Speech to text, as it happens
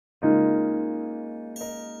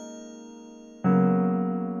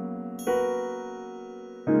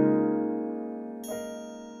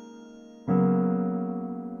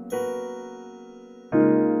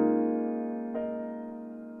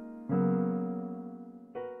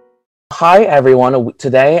Hi, everyone.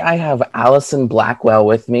 Today I have Allison Blackwell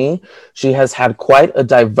with me. She has had quite a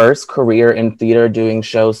diverse career in theater, doing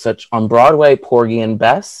shows such on Broadway, Porgy and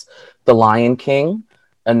Bess, The Lion King,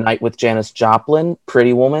 A Night with Janis Joplin,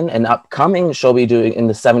 Pretty Woman, and upcoming she'll be doing in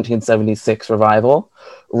the 1776 revival.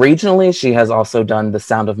 Regionally, she has also done The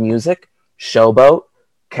Sound of Music, Showboat,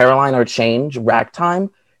 Caroline or Change,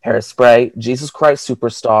 Ragtime, Hairspray, Jesus Christ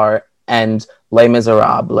Superstar, and Les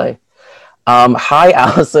Miserables. Hi,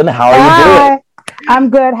 Allison. How are you doing? I'm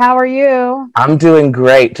good. How are you? I'm doing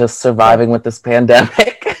great, just surviving with this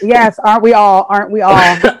pandemic. Yes, aren't we all? Aren't we all?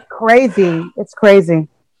 Crazy. It's crazy.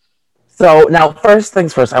 So now, first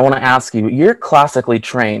things first, I want to ask you, you're classically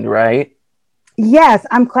trained, right? Yes,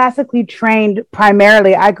 I'm classically trained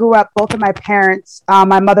primarily. I grew up, both of my parents,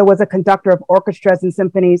 my mother was a conductor of orchestras and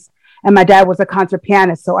symphonies, and my dad was a concert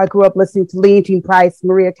pianist. So I grew up listening to Leontyne Price,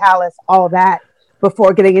 Maria Callas, all of that,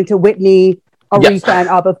 before getting into Whitney, Aretha, yes, and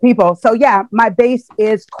all those people. So yeah, my base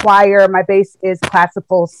is choir. My base is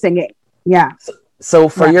classical singing. Yeah. So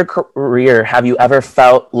for your career, have you ever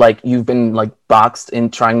felt like you've been like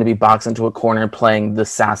trying to be boxed into a corner playing the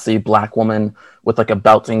sassy Black woman with like a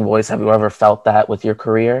belting voice? Have you ever felt that with your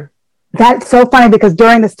career? That's so funny because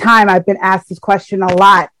during this time, I've been asked this question a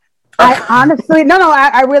lot. I honestly,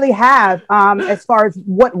 I really have, as far as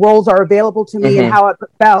what roles are available to me and how it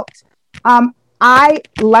felt. I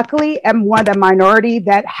luckily am one of the minority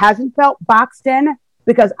that hasn't felt boxed in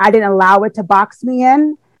because I didn't allow it to box me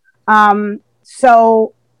in.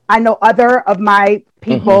 So I know other of my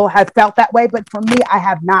people have felt that way, but for me, I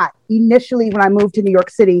have not. Initially, when I moved to New York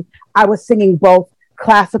City, I was singing both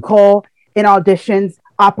classical in auditions,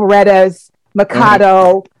 operettas,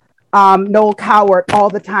 Mikado, Noel Coward all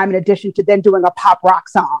the time, in addition to then doing a pop rock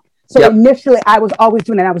song. So initially, I was always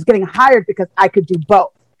doing it. I was getting hired because I could do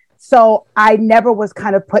both. So I never was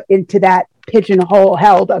kind of put into that pigeonhole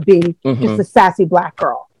held of being just a sassy Black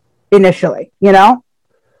girl initially, you know?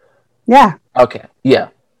 Yeah. Okay. Yeah.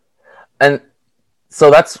 And so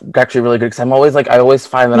that's actually really good because I always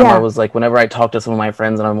find that I'm always like, whenever I talk to some of my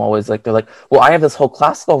friends and I'm always like, they're like, well, I have this whole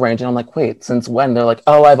classical range. And I'm like, wait, since when? They're like,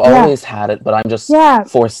 oh, I've always had it, but I'm just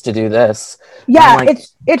forced to do this. Yeah, like,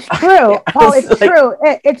 it's true. Paul, it's true.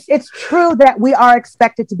 It's true that we are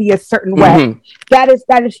expected to be a certain way. That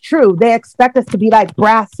is true. They expect us to be like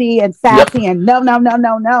brassy and sassy and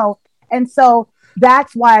no. And so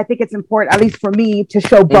that's why I think it's important, at least for me, to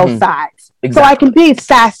show both sides. Exactly. So I can be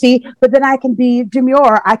sassy, but then I can be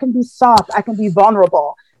demure. I can be soft. I can be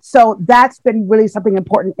vulnerable. So that's been really something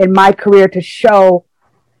important in my career to show.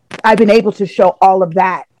 I've been able to show all of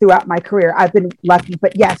that throughout my career. I've been lucky,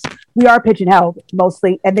 but yes, we are pigeonholed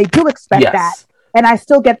mostly, and they do expect that. And I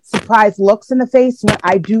still get surprised looks in the face when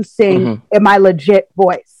I do sing in my legit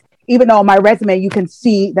voice. Even though on my resume, you can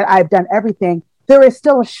see that I've done everything, there is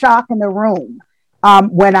still a shock in the room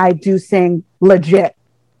when I do sing legit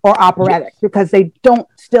or operatic because they don't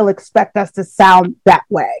still expect us to sound that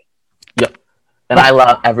way. Yep. And I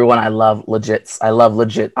love legits. I love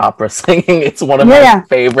legit opera singing. It's one of my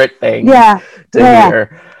favorite things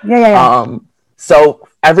to hear. So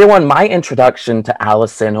everyone, my introduction to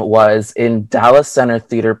Allison was in Dallas Center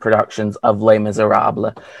Theater productions of Les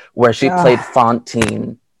Miserables, where she played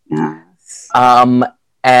Fantine. Yes.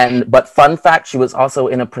 But fun fact, she was also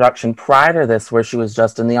in a production prior to this where she was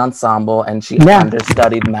just in the ensemble and she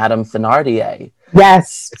understudied Madame Thénardier.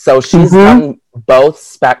 Yes. So she's done both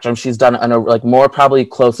spectrums. She's done more probably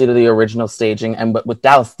closely to the original staging. But with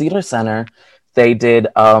Dallas Theater Center, they did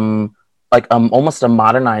almost a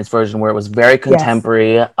modernized version where it was very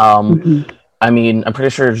contemporary. I mean, I'm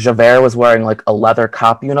pretty sure Javert was wearing like a leather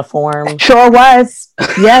cop uniform. Sure was.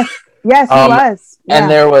 Yes, he was. Yeah.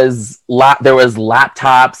 And there was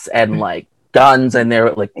laptops and like guns and there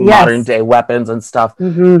were like modern day weapons and stuff.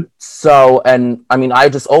 So, and I mean, I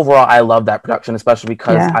love that production, especially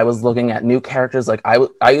because I was looking at new characters. Like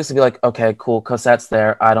I used to be like, okay, cool, Cosette's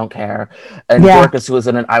there, I don't care. And Dorcas, who was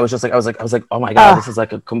in it, I was like, oh my God, this is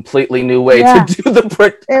like a completely new way to do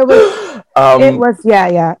the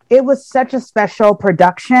It was such a special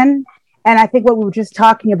production. And I think what we were just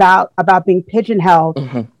talking about being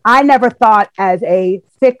pigeonholed, I never thought as a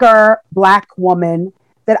thicker Black woman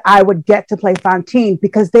that I would get to play Fantine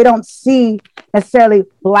because they don't see necessarily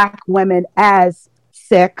Black women as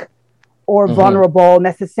sick or vulnerable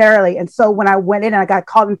necessarily. And so when I went in and I got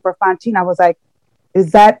called in for Fantine, I was like,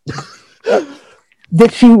 is that,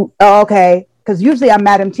 okay. Because usually I'm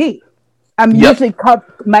Madame T. I'm usually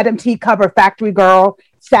Madame T cover factory girl,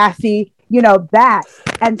 sassy, that.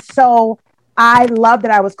 And so I love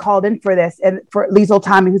that I was called in for this and for Liesl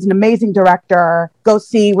Tommy, who's an amazing director. Go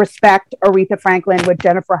see Respect Aretha Franklin with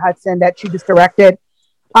Jennifer Hudson that she just directed.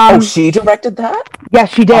 She directed that?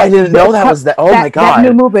 Yes, she did. I didn't know that was that. Oh my God. That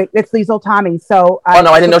new movie. It's Liesl Tommy. So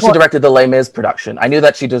no, I didn't know she directed the Les Mis production. I knew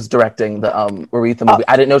that she was directing the Aretha movie.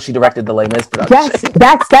 I didn't know she directed the Les Mis production.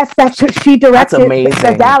 Yes, that's what she directed. That's amazing.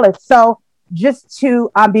 The Dallas. So just to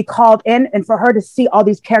be called in and for her to see all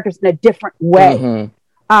these characters in a different way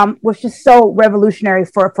was just so revolutionary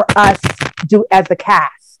for us as the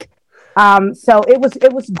cast. So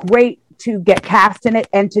it was great to get cast in it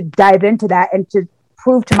and to dive into that and to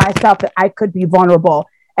prove to myself that I could be vulnerable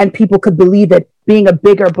and people could believe it, being a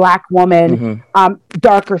bigger Black woman,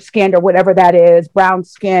 darker skinned or whatever that is, brown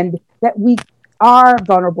skinned, that we are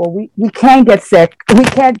vulnerable. We can get sick. We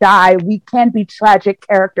can die. We can be tragic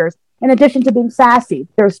characters. In addition to being sassy,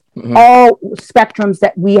 there's all spectrums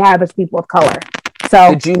that we have as people of color.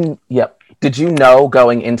 So did you know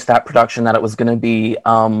going into that production that it was going to be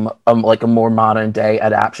like a more modern day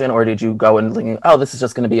adaptation, or did you go and think, oh, this is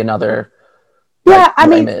just going to be another? I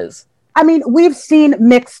mean, we've seen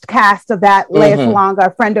mixed cast of that. Lea Salonga,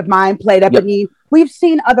 a friend of mine, played Eponine. We've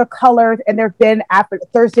seen other colors, and there've been after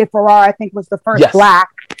Thursday Farrar, I think, was the first Black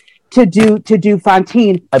to do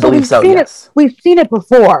Fantine. I believe so. We've seen it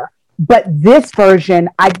before, but this version,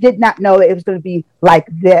 I did not know that it was going to be like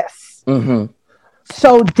this.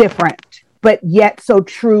 So different, but yet so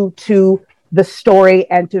true to the story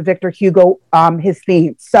and to Victor Hugo, his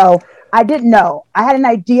theme. So I didn't know. I had an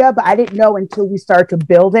idea, but I didn't know until we started to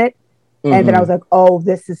build it. And then I was like, oh,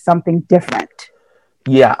 this is something different.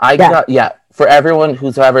 For everyone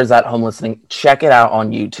whoever's at home listening, check it out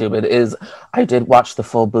on YouTube. It is, I did watch the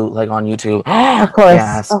full bootleg on YouTube. Of course.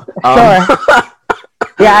 Yes. Sure.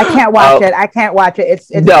 Yeah, I can't watch it. I can't watch it.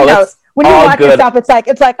 It's no, when you watch yourself, it's like,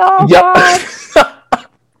 oh God.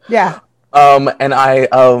 Yeah. And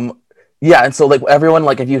so like everyone,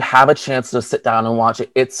 like if you have a chance to sit down and watch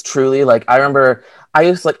it, it's truly like, I remember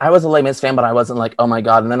I was a Les Mis fan, but I wasn't like, oh my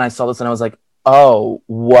God. And then I saw this and I was like, oh,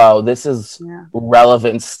 whoa, this is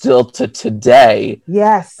relevant still to today.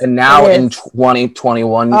 Yes. And now in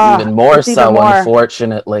 2021, even more so,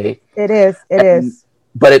 unfortunately. It is.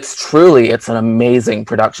 But it's an amazing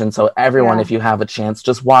production. So everyone, if you have a chance,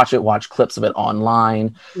 just watch it, watch clips of it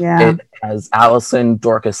online. Yeah. It has Allison,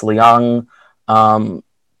 Dorcas Leung,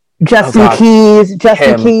 Justin Keys,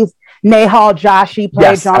 Nahal Joshi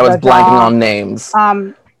played John. I was blanking on names.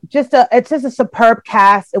 It's just a superb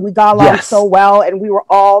cast, and we got along so well, and we were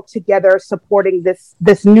all together supporting this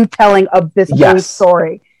new telling of this old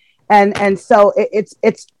story, and so it's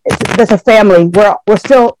a family. We're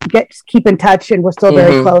still keep in touch, and we're still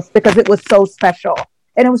very close because it was so special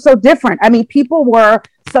and it was so different. I mean,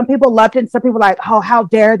 some people loved it, and some people were like, oh, how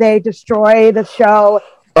dare they destroy the show?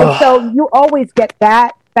 And so you always get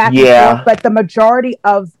that back and forth, but the majority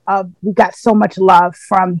of we got so much love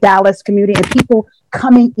from Dallas community and people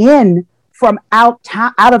coming in from out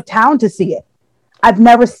of town to see it. I've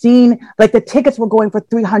never seen, like, the tickets were going for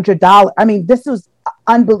 $300. I mean, this was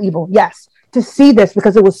unbelievable. Yes, to see this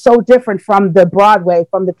because it was so different from the Broadway,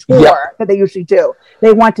 from the tour that they usually do.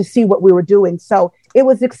 They want to see what we were doing. So it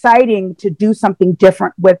was exciting to do something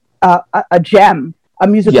different with a gem, a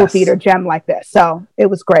musical theater gem like this. So it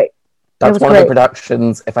was great. That's one of the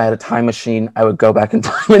productions. If I had a time machine, I would go back in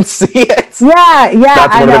time and see it. Yeah.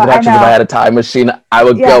 That's one of the productions. If I had a time machine, I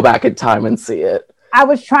would go back in time and see it. I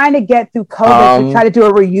was trying to get through COVID to try to do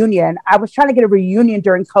a reunion. I was trying to get a reunion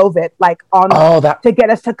during COVID, to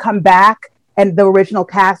get us to come back and the original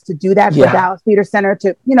cast to do that for Dallas Theater Center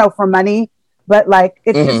for money. But like,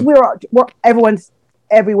 it's just everyone's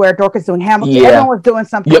everywhere. Dorcas doing Hamilton. Everyone was doing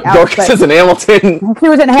something else. Dorcas is in Hamilton. She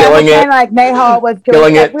was in Hamilton. Like Nahal was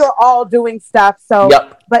doing it. We were all doing stuff. So,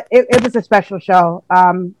 but it was a special show.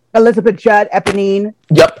 Elizabeth Judd, Eponine.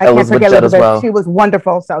 Yep, I can't forget Elizabeth. As well. She was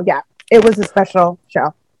wonderful. So it was a special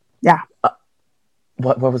show. Yeah.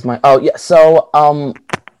 What was my? Oh yeah. So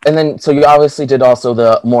and then so you obviously did also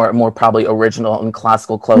the more probably original and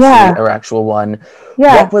classical closely or actual one.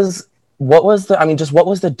 Yeah. What was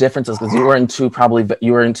the differences? Because you were in two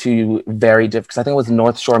very different. Because I think it was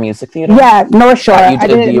North Shore Music Theater. Yeah, North Shore. You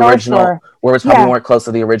did the original, where it was probably more close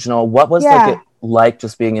to the original. What was like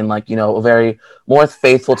just being in a very more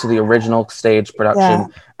faithful to the original stage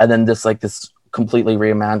production, and then this completely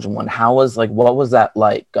reimagined one? What was that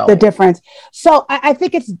like going? The difference. So I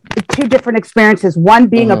think it's two different experiences. One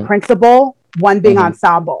being a principal, one being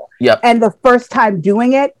ensemble. Yep. And the first time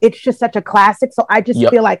doing it, it's just such a classic. So I just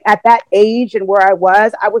feel like at that age and where I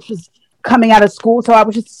was just coming out of school. So I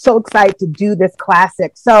was just so excited to do this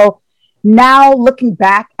classic. So now looking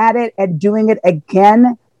back at it and doing it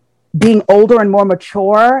again, being older and more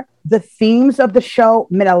mature, the themes of the show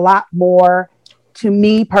meant a lot more to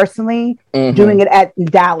me personally, doing it at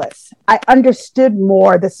Dallas, I understood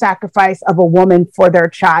more the sacrifice of a woman for their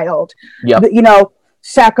child, you know,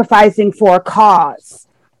 sacrificing for a cause.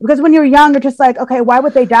 Because when you're young, you're just like, okay, why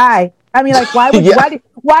would they die? I mean, like, why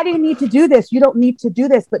do you need to do this? You don't need to do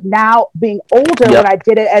this. But now being older, when I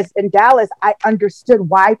did it as in Dallas, I understood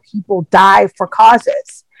why people die for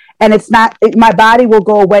causes. And it's not, my body will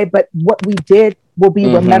go away, but what we did will be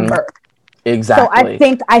remembered. Exactly.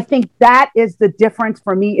 So I think that is the difference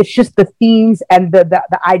for me. It's just the themes and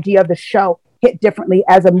the idea of the show hit differently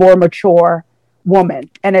as a more mature woman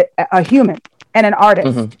and a human and an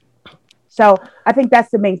artist. So I think that's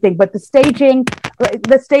the main thing. But the staging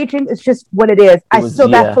is just what it is.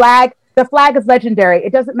 That flag. The flag is legendary.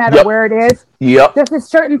 It doesn't matter where it is. There's a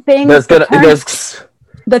certain thing.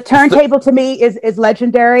 The turntable to me is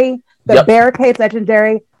legendary. The barricade's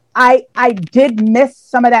legendary. I did miss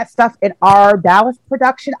some of that stuff in our Dallas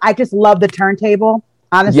production. I just love the turntable,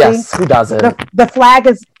 honestly. Yes, who doesn't? The flag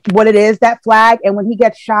is what it is, that flag. And when he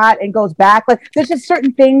gets shot and goes back, like there's just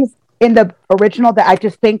certain things in the original that I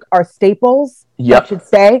just think are staples, I should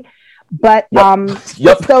say. But so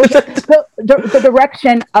the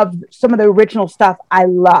direction of some of the original stuff I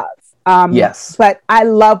love. But I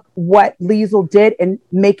love what Liesl did in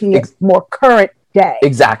making it more current day.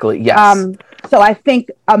 Exactly. Yes. So I think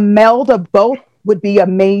a meld of both would be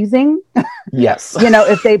amazing. Yes. You know,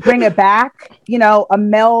 if they bring it back, you know, a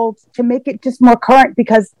meld to make it just more current,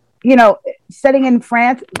 because, you know, setting in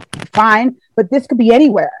France, fine, but this could be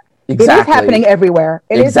anywhere. Exactly. It is happening everywhere.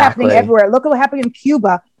 It is happening everywhere. Look at what happened in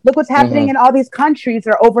Cuba. Look what's happening in all these countries.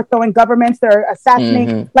 They're overthrowing governments. They're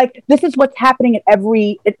assassinating. Like, this is what's happening in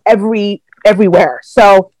everywhere.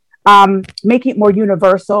 So making it more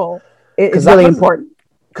universal is really important.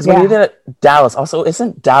 Because when you did it, Dallas, also,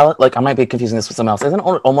 isn't Dallas, like, I might be confusing this with something else, isn't it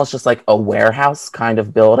almost just like a warehouse kind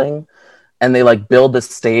of building? And they like build the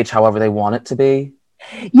stage however they want it to be?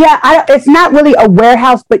 Yeah, it's not really a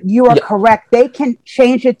warehouse, but you are correct. They can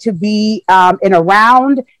change it to be in a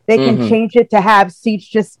round. They can change it to have seats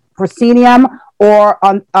just proscenium or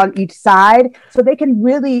on each side. So they can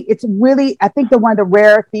it's really, I think they're one of the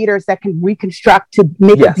rare theaters that can reconstruct to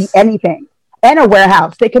make it be anything. And a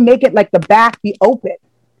warehouse. They can make it like the back be open.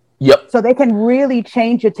 So they can really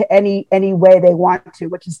change it to any way they want to,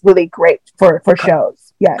 which is really great for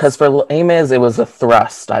shows. Yes. Because for Les Mis, it was a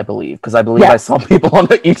thrust, I believe. Because I believe I saw people on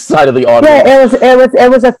each side of the audience. Yeah,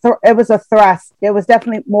 it was a thrust. It was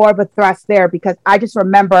definitely more of a thrust there, because I just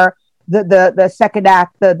remember the second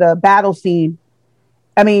act, the battle scene.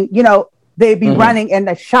 I mean, you know, they'd be running and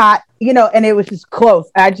the shot, you know, and it was just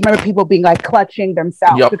close. I just remember people being like clutching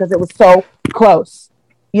themselves because it was so close.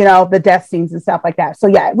 You know, the death scenes and stuff like that. So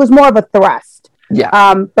yeah, it was more of a thrust.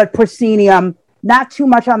 But proscenium, not too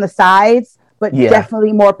much on the sides, but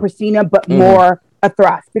definitely more proscenium, but more a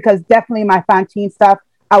thrust. Because definitely my Fontaine stuff,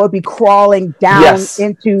 I would be crawling down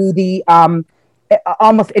into the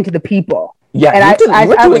almost into the people. Yeah, and you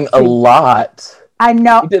were doing a lot. I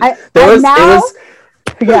know.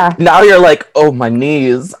 Now you're like, oh, my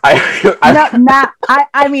knees.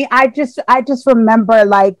 I mean, I just remember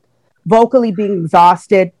like vocally being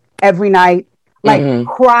exhausted every night, like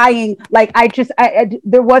crying. Like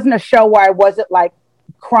there wasn't a show where I wasn't like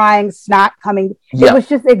crying, snot coming. It was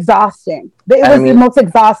just exhausting. It was the most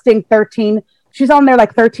exhausting 13. She's on there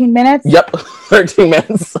like 13 minutes. 13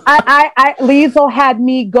 minutes. Liesl had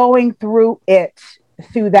me going through that.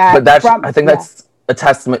 But I think that's a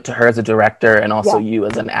testament to her as a director and also you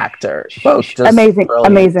as an actor. Both just amazing.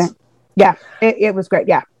 Brilliant. Yeah, it was great.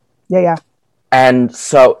 Yeah. And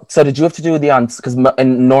so did you have to do because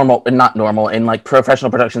in like professional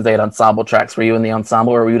productions, they had ensemble tracks. Were you in the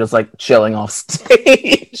ensemble, or were you just like chilling off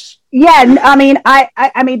stage? Yeah, I mean,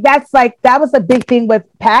 I mean, that was a big thing with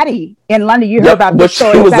Patty in London. You heard about this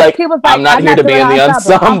story. She was like, I'm not here to be in the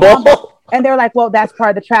ensemble. And they're like, well, that's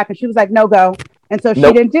part of the track. And she was like, no go. And so she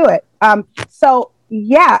didn't do it. So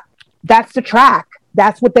yeah, that's the track.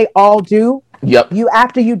 That's what they all do.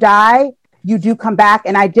 After you die, you do come back,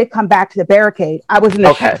 and I did come back to the barricade. I was in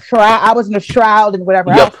a shroud and whatever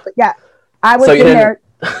else. But yeah, I was in there.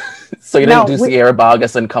 So you didn't do Sierra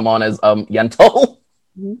Bogus and come on as Yentl?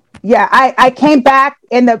 Yeah, I came back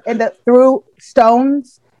in the through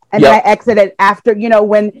Stones, and then I exited after, you know,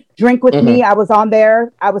 when Drink With Me, I was on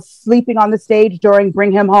there. I was sleeping on the stage during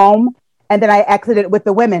Bring Him Home, and then I exited with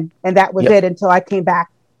the women, and that was it until I came back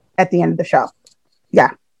at the end of the show. Yeah.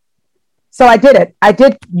 So I did it. I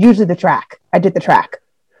did usually the track. I did the track.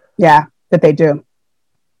 Yeah, that they do.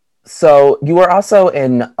 So you were also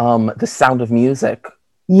in The Sound of Music.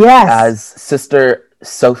 Yes. As Sister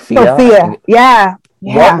Sophia. Yeah.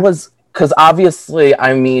 What was because obviously,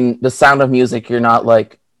 I mean, The Sound of Music, you're not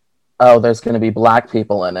like, oh, there's going to be Black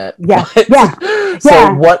people in it. Yeah, But, yeah, so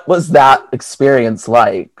yeah. what was that experience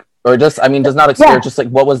like? Or just, I mean, just not experience, just like,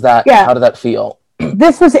 what was that? Yeah. How did that feel?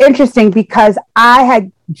 This was interesting because I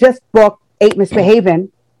had just booked Eight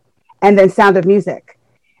Misbehaving and then Sound of Music.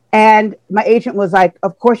 And my agent was like,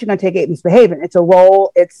 of course you're going to take Eight Misbehaving. It's a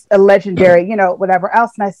role. It's a legendary, you know, whatever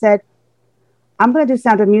else. And I said, I'm going to do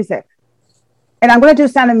Sound of Music. And I'm going to do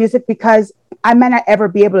Sound of Music because I might not ever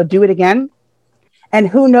be able to do it again. And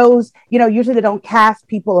who knows, you know, usually they don't cast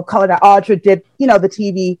people of color. That Audra did, you know, the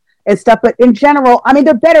TV and stuff. But in general, I mean,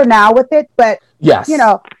 they're better now with it. But, yes, you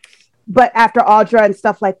know, but after Audra and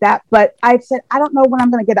stuff like that. But I said, I don't know when I'm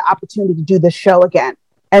going to get an opportunity to do this show again.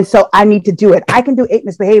 And so I need to do it. I can do Eight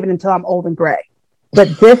Misbehaving until I'm old and gray.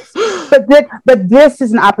 But this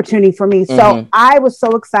is an opportunity for me. So I was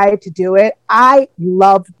so excited to do it. I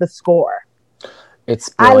loved the score. It's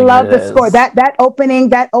brilliant. I love the score. That opening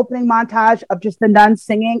montage of just the nuns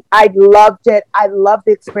singing. I loved it. I loved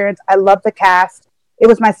the experience. I loved the cast. It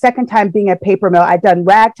was my second time being at Paper Mill. I'd done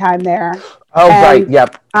Ragtime there. Oh, right.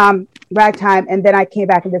 Yep. Ragtime. And then I came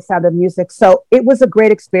back into Sound of Music. So it was a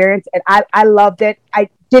great experience. And I loved it. I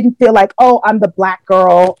didn't feel like, oh, I'm the Black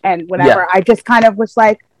girl and whatever. Yeah. I just kind of was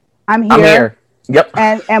like, I'm here. Yep.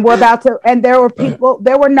 And we're about to, and there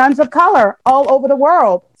were nuns of color all over the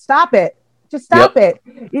world. Stop it. Just stop it.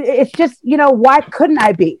 It's just, you know, why couldn't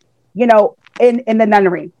I be, you know, in the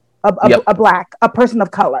nunnery, a Black, a person of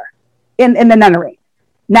color in the nunnery.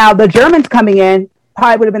 Now the Germans coming in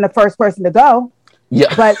probably would have been the first person to go.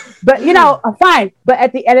 Yeah. But you know, fine. But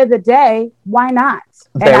at the end of the day, why not?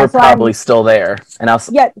 They were probably still there. And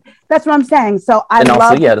also, yeah, that's what I'm saying. So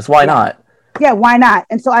just why not? Yeah, why not?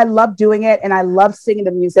 And so I love doing it, and I love singing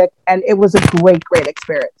the music, and it was a great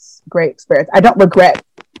experience. Great experience. I don't regret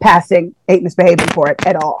passing Eight Misbehaving for it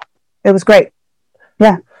at all. It was great.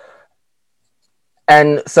 Yeah.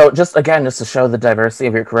 And so, just to show the diversity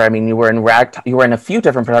of your career, I mean, you were in Ragtime. You were in a few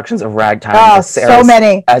different productions of Ragtime. Oh, so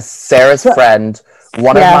many. As Sarah's friend.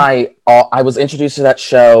 One of my, I was introduced to that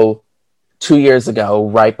show 2 years ago,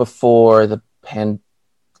 right before the pandemic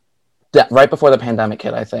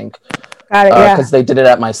hit, I think. Got it, because they did it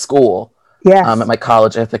at my school. Yes. At my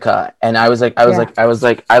college, Ithaca. And I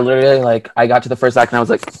literally I got to the first act and I was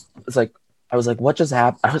like, what just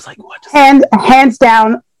happened? I was like, what just happened? Hands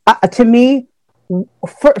down, to me,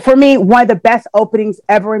 for me, one of the best openings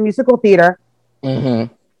ever in musical theater.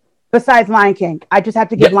 Mm-hmm. Besides Lion King. I just have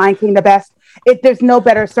to give Lion King the best. There's no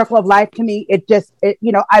better Circle of Life to me.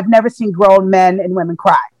 You know, I've never seen grown men and women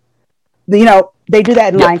cry. You know, they do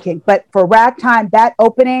that in Lion King. But for Ragtime, that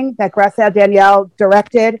opening that Graciela Danielle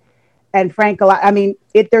directed and Frank, I mean,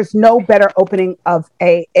 there's no better opening of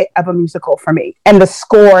a musical for me. And the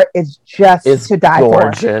score is just to die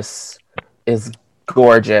for. Is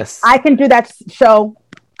gorgeous. I can do that show.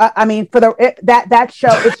 I mean, for that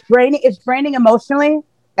show, it's draining emotionally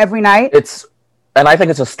every night. And I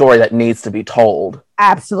think it's a story that needs to be told.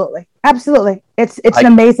 Absolutely. It's an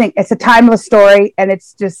amazing, it's a timeless story, and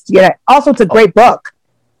it's just, also it's a great book.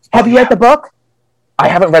 Have you read the book? I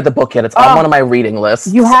haven't read the book yet. It's on one of my reading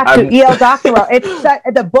lists. You have to. E.L. Doctorow.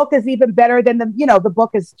 The book is even better than the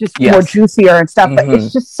book is just more juicier and stuff, but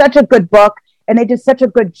it's just such a good book, and they did such a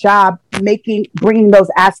good job bringing those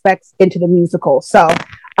aspects into the musical. So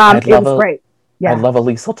it was great. Yeah. I'd love a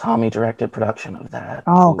Liesl Tommy directed production of that.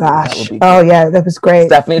 Oh, gosh. Oh, yeah. That was great.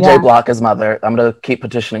 Stephanie J. Block as mother. I'm going to keep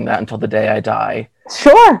petitioning that until the day I die.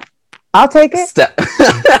 Sure. I'll take it.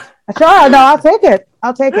 Sure. No, I'll take it.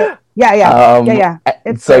 Yeah.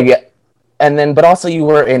 And then, but also you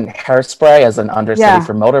were in Hairspray as an understudy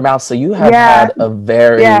for Motormouth. So you have had a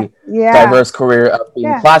very diverse career of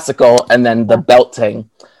being classical and then the belting.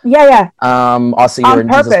 Yeah. Also, you were in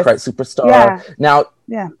Jesus Christ Superstar. Yeah. Now,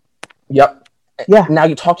 yep. Yeah. Now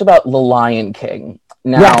you talked about The Lion King.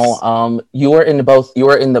 Now, you were in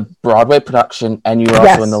the Broadway production and you were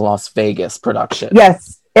also in the Las Vegas production.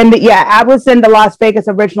 Yes. And I was in the Las Vegas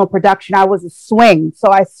original production. I was a swing.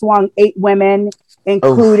 So I swung 8 women,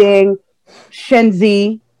 including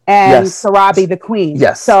Shenzi and Sarabi the Queen.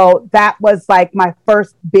 Yes. So that was like my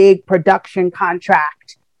first big production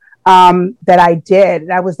contract that I did.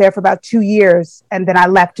 And I was there for about 2 years, and then I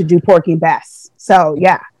left to do Porgy and Bess. So,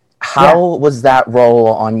 yeah. How was that role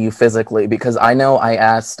on you physically? Because I know I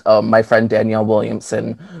asked my friend Danielle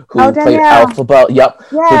Williamson, who played Elphaba.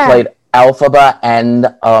 Who played Elphaba and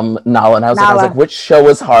Nala. And I was like, which show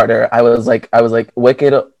was harder? I was like,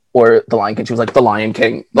 Wicked or The Lion King? She was like, The Lion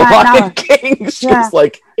King. The Lion King. She was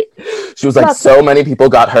like, She was like, Look, so many people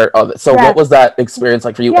got hurt. Oh, so yeah. what was that experience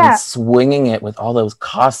like for you? Yeah. And swinging it with all those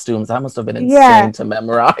costumes, that must have been insane Yeah. to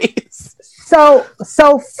memorize.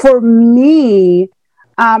 So for me,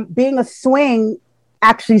 being a swing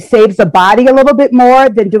actually saves the body a little bit more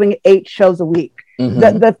than doing 8 shows a week.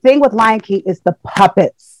 The thing with Lion King is the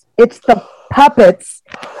puppets. It's the puppets.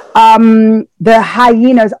 The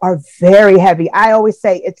hyenas are very heavy. I always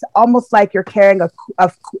say it's almost like you're carrying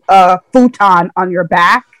a futon on your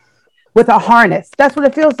back with a harness. That's what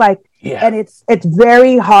it feels like. Yeah. And it's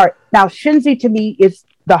very hard. Now, Shinzi to me is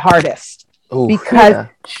the hardest. Ooh, because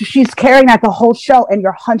she's carrying that the whole show and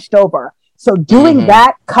you're hunched over. So doing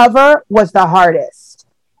that cover was the hardest.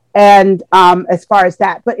 And as far as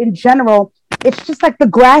that, but in general, it's just like the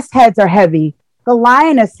grass heads are heavy, the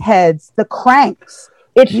lioness heads, the cranks.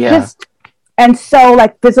 It's just, and so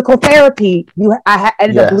like physical therapy, I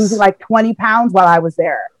ended up losing like 20 pounds while I was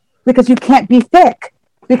there because you can't be thick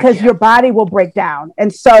because your body will break down.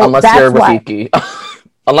 And so unless that's you're Rafiki.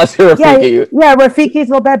 Unless you're Rafiki. Yeah, Rafiki's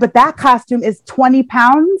a little bad, but that costume is 20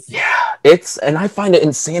 pounds. Yeah, and I find it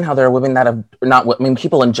insane how there are women that have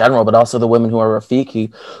people in general, but also the women who are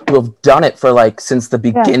Rafiki who have done it for like since the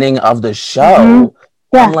beginning of the show.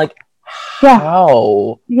 Yeah. I'm like,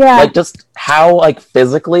 how? Yeah. Like just how like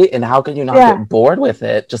physically and how can you not get bored with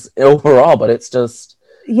it just overall, but it's just.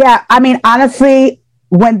 Yeah, I mean, honestly,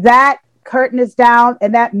 when that curtain is down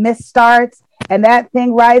and that mist starts, and that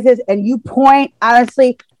thing rises and you point,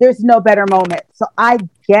 honestly, there's no better moment. So I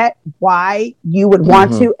get why you would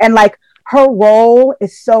want to. And like her role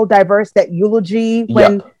is so diverse, that eulogy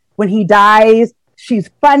when he dies, she's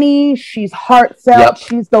funny, she's heartfelt,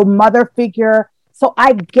 she's the mother figure. So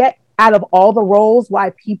I get out of all the roles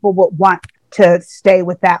why people would want to stay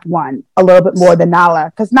with that one a little bit more than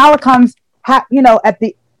Nala. Because Nala comes, at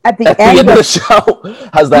the end of the show,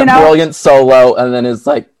 has that brilliant solo and then is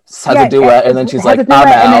like, has a duet, and then she's like, I'm out.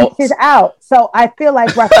 And then she's out. So I feel like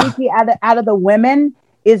Rafiki out of the women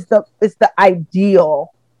is the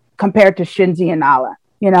ideal compared to Shinzi and Nala,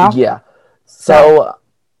 Yeah. So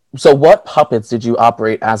what puppets did you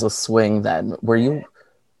operate as a swing then? Were you?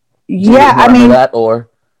 Yeah, I mean that or.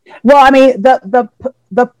 Well, I mean there's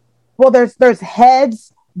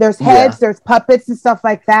heads, there's puppets and stuff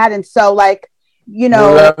like that, and so like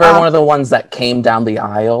Remember one of the ones that came down the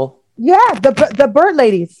aisle? Yeah, the bird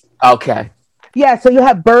ladies. Okay. Yeah, so you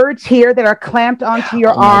have birds here that are clamped onto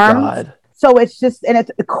your arms. God. So it's just, and it's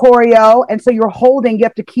a choreo, and so you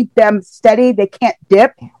have to keep them steady. They can't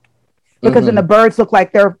dip because then the birds look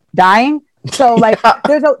like they're dying. So like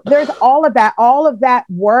there's all of that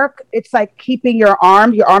work. It's like keeping your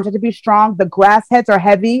arms have to be strong. The grass heads are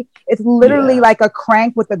heavy. It's literally like a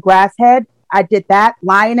crank with a grass head. I did that.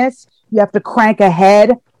 Lioness, you have to crank a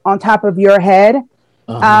head on top of your head.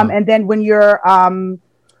 And then when you're the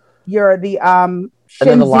Shinzi, and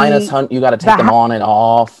then the lioness hunt, you got to take them on and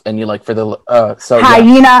off, and you like for the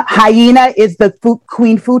hyena is the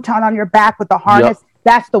queen futon on your back with the harness.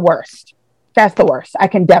 That's the worst. I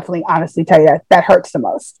can definitely honestly tell you that hurts the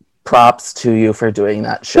most. Props to you for doing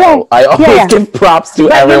that show. I always give props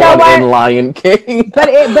to everyone in Lion King. but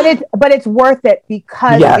it's worth it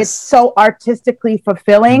because it's so artistically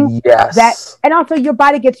fulfilling. Yes. And also your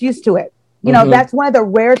body gets used to it. That's one of the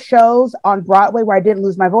rare shows on Broadway where I didn't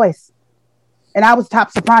lose my voice, and I was top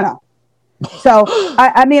soprano. So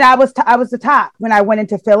I was the top when I went in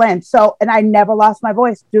to fill in. So, and I never lost my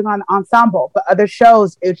voice doing an ensemble, but other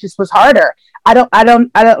shows it just was harder. I don't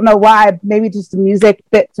know why. Maybe just the music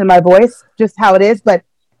fits in my voice, just how it is. But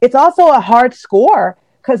it's also a hard score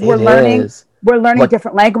because we're learning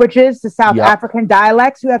different languages, the South African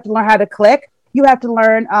dialects. You have to learn how to click. You have to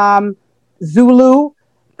learn Zulu.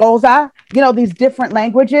 Goza, these different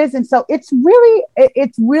languages, and so it's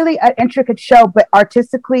really an intricate show, but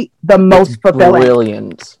artistically the most fulfilling.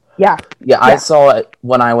 Brilliant. Yeah. I saw it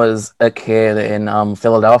when I was a kid in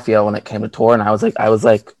Philadelphia when it came to tour, and I was like, I was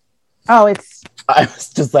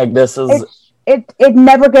just like, this is. It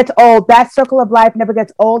never gets old. That Circle of Life never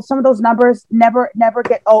gets old. Some of those numbers never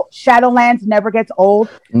get old. Shadowlands never gets old.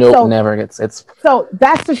 Nope, never gets. So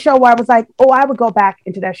that's the show where I was like, I would go back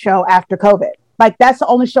into that show after COVID. Like that's the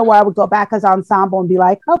only show where I would go back as ensemble and be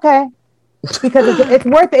like, okay, because it's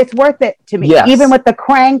worth it. It's worth it to me. Yes. Even with the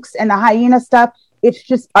cranks and the hyena stuff, it's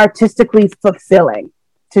just artistically fulfilling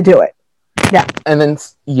to do it. Yeah. And then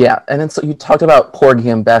so you talked about Porgy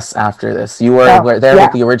and Bess after this. You were there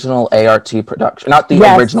with the original ART production, not the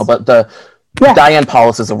original, but the Diane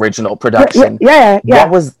Paulus's original production. Yeah.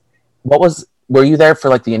 What was? Were you there for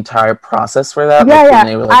like the entire process for that?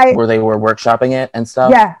 Where they were workshopping it and stuff?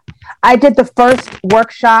 Yeah. I did the first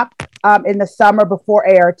workshop in the summer before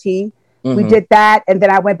ART. We did that, and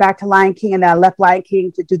then I went back to Lion King, and then I left Lion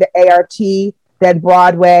King to do the ART, then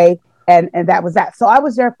Broadway, and that was that. So I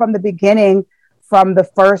was there from the beginning, from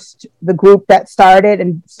the group that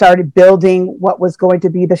started building what was going to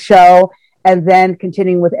be the show, and then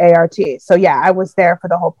continuing with ART. So yeah, I was there for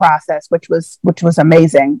the whole process, which was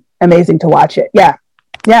amazing to watch it. Yeah.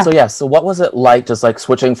 So what was it like, just like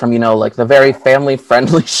switching from, like the very family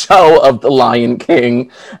friendly show of The Lion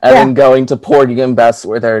King and then going to Porgy and Bess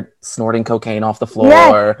where they're snorting cocaine off the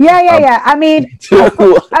floor? Yeah. I mean,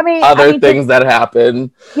 other things that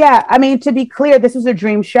happen. Yeah. I mean, to be clear, this was a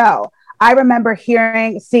dream show. I remember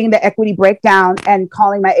seeing the equity breakdown and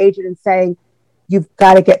calling my agent and saying, "You've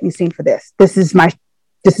got to get me seen for this. This is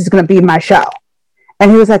going to be my show."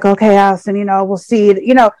 And he was like, "Okay, Allison, we'll see."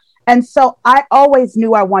 And so I always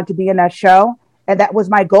knew I wanted to be in that show. And that was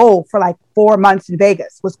my goal for like 4 months in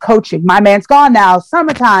Vegas, was coaching. My Man's Gone Now,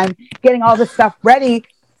 summertime, getting all this stuff ready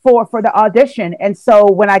for the audition. And so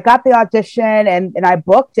when I got the audition and I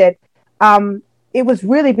booked it, it was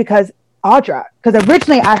really because Audra, because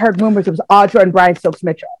originally I heard rumors it was Audra and Brian Stokes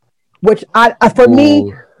Mitchell, which for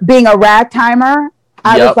me, being a ragtimer,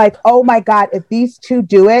 I was like, oh my God, if these two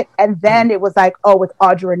do it. And then it was like, oh, with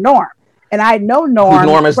Audra and Norm. And I know Norm.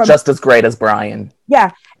 Norm is just as great as Brian.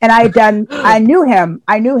 Yeah. And I knew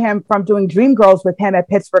him from doing Dreamgirls with him at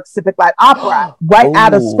Pittsburgh Civic Light Opera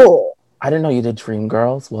out of school. I didn't know you did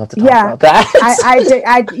Dreamgirls. We'll have to talk about that.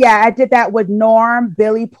 I did that with Norm,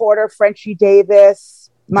 Billy Porter, Frenchie Davis,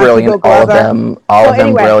 brilliant. All of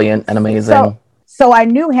them brilliant and amazing. So I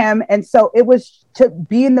knew him. And so it was to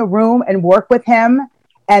be in the room and work with him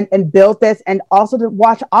and build this, and also to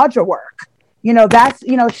watch Audra work.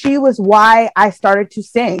 She was why I started to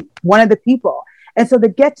sing, one of the people. And so to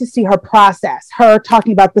get to see her process, her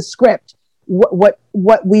talking about the script, what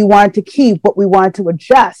we wanted to keep, what we wanted to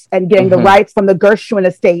adjust, and getting the rights from the Gershwin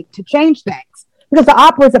estate to change things. Because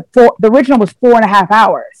the original was 4.5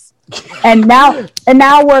 hours. And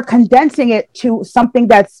now we're condensing it to something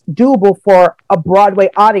that's doable for a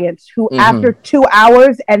Broadway audience who after 2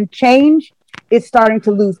 hours and change is starting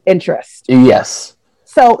to lose interest. Yes.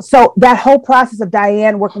 So that whole process of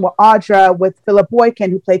Diane working with Audra, with Philip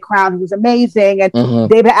Boykin, who played Crown, who was amazing, and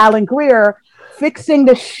David Allen Greer, fixing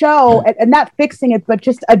the show, and not fixing it, but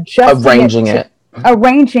just arranging it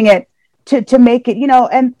to make it,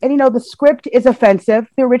 and the script is offensive.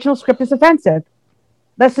 The original script is offensive.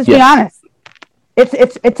 Let's just be honest.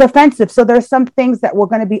 It's offensive. So there's some things that were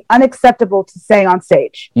going to be unacceptable to say on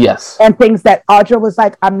stage. Yes. And things that Audra was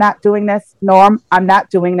like, I'm not doing this. Norm, I'm not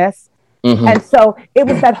doing this. And so it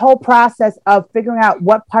was that whole process of figuring out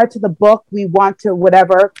what parts of the book we want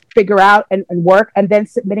to figure out and work, and then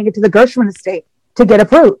submitting it to the Gershwin estate to get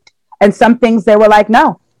approved. And some things they were like,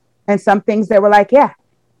 no. And some things they were like, yeah.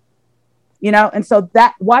 And so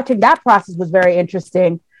watching that process was very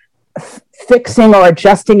interesting, fixing or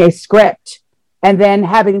adjusting a script and then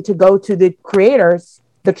having to go to the creators,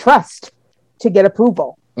 the trust, to get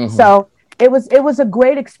approval. So it was a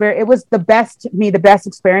great experience. It was the best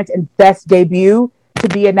experience and best debut to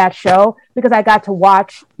be in that show, because I got to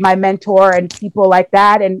watch my mentor and people like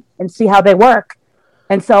that and see how they work.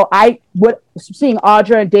 And so seeing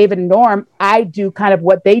Audra and David and Norm, I do kind of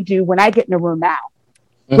what they do when I get in a room now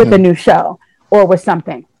with a new show or with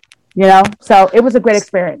something, so it was a great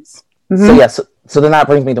experience. So then that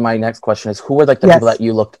brings me to my next question is, who were like the people that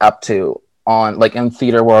you looked up to on, like, in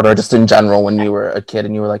theater world or just in general when you were a kid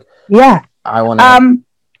and you were like, I want to.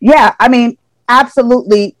 I mean,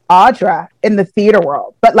 absolutely Audra in the theater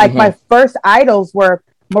world. But like my first idols were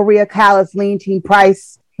Maria Callas, Leontine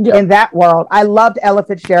Price in that world. I loved Ella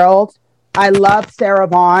Fitzgerald. I loved Sarah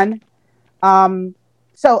Vaughan.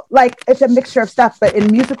 So like it's a mixture of stuff. But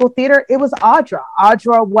in musical theater, it was Audra.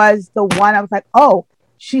 Audra was the one I was like, oh,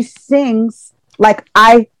 she sings like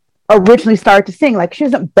I originally started to sing. Like she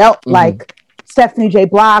doesn't belt like Stephanie J.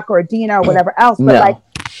 Block or Adina or whatever else. But like,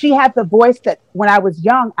 she had the voice that when I was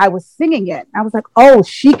young, I was singing it. I was like, oh,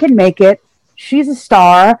 she can make it. She's a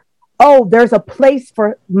star. Oh, there's a place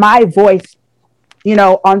for my voice,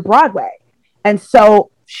 on Broadway. And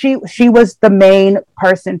so she was the main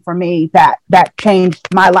person for me that changed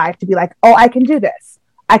my life to be like, oh, I can do this.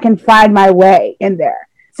 I can find my way in there.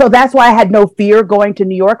 So that's why I had no fear going to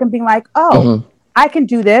New York and being like, oh, I can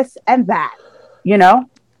do this and that,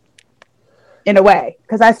 in a way,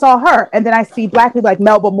 because I saw her. And then I see Black people like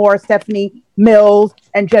Melba Moore, Stephanie Mills,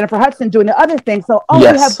 and Jennifer Hudson doing the other thing. So, we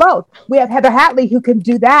have both. We have Heather Hatley who can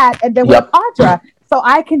do that. And then we have Audra. So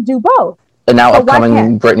I can do both. And now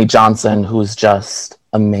upcoming Brittany Johnson, who's just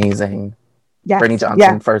amazing. Brittany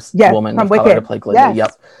Johnson, first woman of color to play Glinda.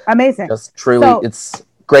 Amazing. Just truly, it's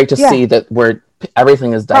great to see that we're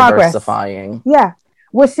everything is progress. diversifying. Yeah,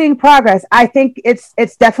 we're seeing progress. I think it's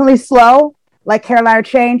definitely slow. Like Caroline,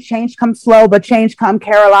 change comes slow, but change come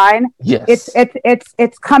Caroline. Yes,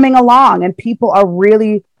 it's coming along, and people are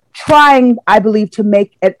really trying, I believe, to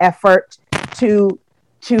make an effort to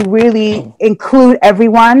really include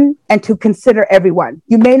everyone and to consider everyone.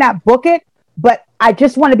 You may not book it, but I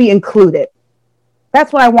just want to be included.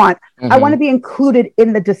 That's what I want. I want to be included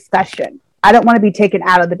in the discussion. I don't want to be taken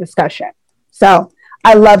out of the discussion. So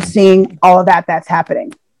I love seeing all of that that's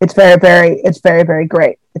happening. It's very, very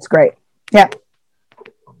great. It's great. Yeah.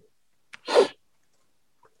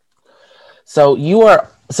 So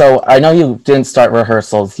I know you didn't start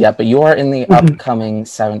rehearsals yet, but you are in the upcoming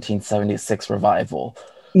 1776 revival.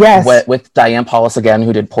 Yes. With Diane Paulus again,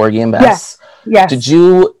 who did Porgy and Bess. Yes. Did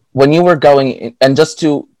you, when you were going, and just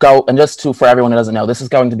to for everyone who doesn't know, this is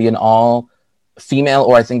going to be an all female,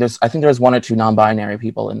 or I think there's one or two non-binary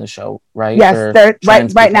people in the show, right? Yes, there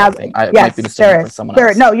right now. It yes, might be there is. Someone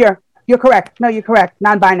else. No, you're correct. No, you're correct.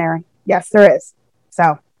 Non-binary. Yes, there is.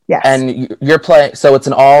 So yes. And you're playing. So it's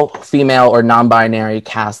an all female or non-binary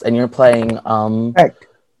cast, and you're playing. Correct.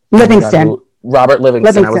 Livingston. Robert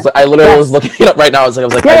Livingston. I literally was looking it up right now. I was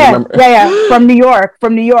like, I remember. Yeah. From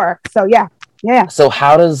New York. So yeah. So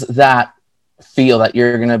how does that feel that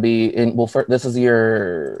you're going to be in? Well, this is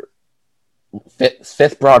your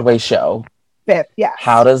fifth Broadway show. Fifth, yeah.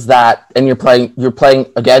 How does that? And you're playing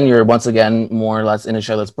again. You're once again more or less in a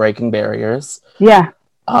show that's breaking barriers. Yeah.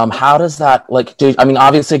 How does that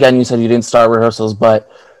obviously again you said you didn't start rehearsals, but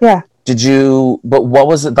yeah. But what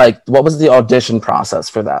was it like? What was the audition process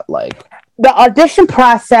for that like? The audition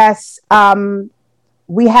process,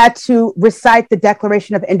 we had to recite the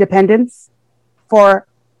Declaration of Independence for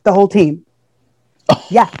the whole team. Oh.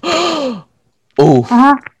 Yeah. Ooh.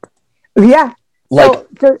 Yeah. Like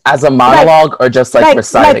as a monologue or just like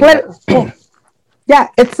reciting it? Yeah,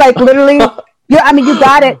 it's like literally, you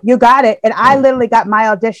got it. And I literally got my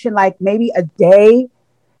audition like maybe a day.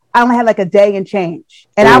 I only had like a day and change.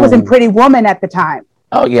 And I was in Pretty Woman at the time.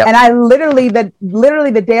 Oh yeah. And I literally the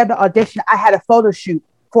day of the audition, I had a photo shoot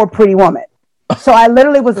for Pretty Woman. So I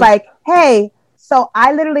literally was like, hey, so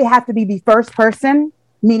I literally have to be the first person,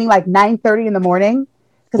 meaning like 9:30 in the morning,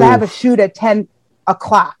 because I have a shoot at 10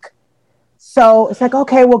 o'clock. So it's like,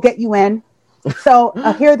 okay, we'll get you in. So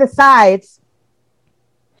here are the sides.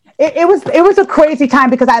 It was a crazy time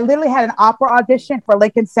because I literally had an opera audition for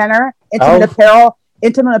Lincoln Center,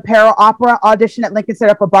 intimate apparel opera audition at Lincoln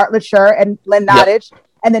Center for Bartlett Sher and Lynn Nottage. Yep.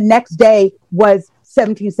 And the next day was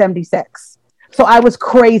 1776. So I was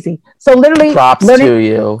crazy. So literally, props to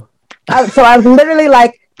you. So I was literally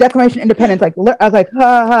like Declaration of Independence. Like I was like,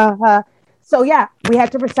 ha ha ha. So yeah, we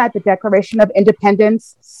had to recite the Declaration of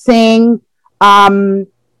Independence, sing. The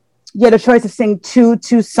choice of sing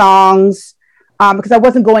two songs because I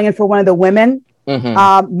wasn't going in for one of the women,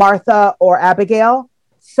 Martha or Abigail.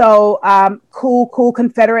 So cool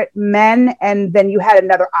Confederate men, and then you had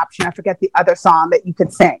another option. I forget the other song that you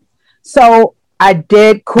could sing. So I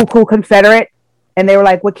did cool Confederate, and they were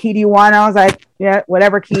like, "What key do you want?" And I was like, "Yeah,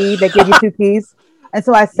 whatever key." They give you two keys, and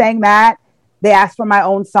so I sang that. They asked for my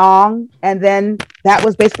own song, and then that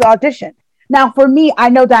was basically audition. Now, for me, I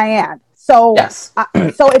know Diane, so yes.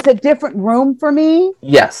 So it's a different room for me.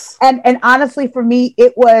 Yes, and honestly, for me,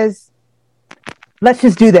 it was, let's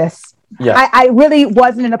just do this. Yeah. I really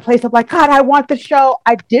wasn't in a place of like, God, I want the show.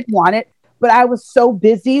 I did want it, but I was so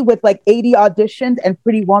busy with like 80 auditions and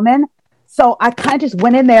Pretty Woman. So I kind of just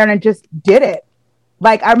went in there and just did it.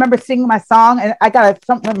 Like I remember singing my song and I got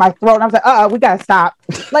something in my throat and I was like, we gotta stop.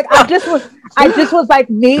 Like I just was like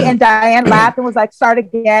me, and Diane laughed and was like, start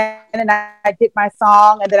again. And I did my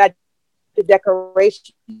song, and then I did the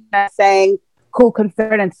Declaration. I sang Cool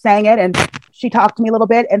Confederate and sang it, and she talked to me a little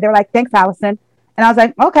bit, and they were like, thanks, Allison. And I was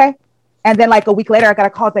like, okay. And then like a week later, I got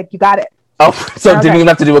a call. It's like, you got it. Oh, so didn't even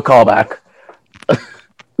have to do a callback.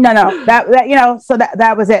 No, that so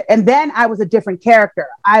that was it. And then I was a different character.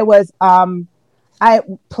 I was, I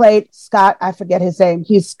played Scott. I forget his name.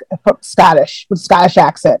 He's Scottish with Scottish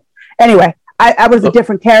accent. Anyway, I was a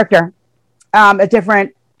different character, a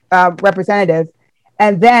different representative.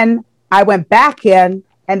 And then I went back in,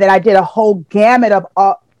 and then I did a whole gamut of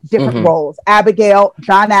different roles. Abigail,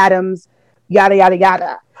 John Adams, yada, yada,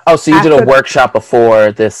 yada. Oh, so you did a workshop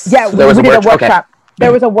before this? Yeah, we did a workshop. Okay.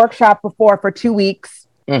 There was a workshop before for 2 weeks.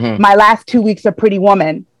 My last 2 weeks of Pretty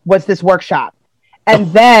Woman was this workshop.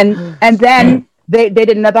 And then they did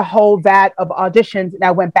another whole vat of auditions, and I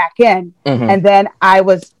went back in. And then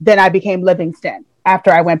I became Livingston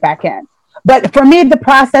after I went back in. But for me, the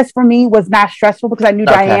process for me was not stressful because I knew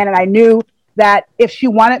Diane, and I knew that if she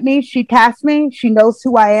wanted me, she'd cast me. She knows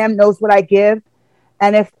who I am, knows what I give.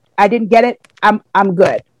 And if I didn't get it, I'm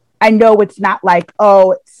good. I know it's not like,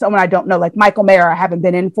 oh, it's someone I don't know, like Michael Mayer, I haven't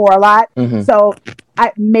been in for a lot. Mm-hmm. So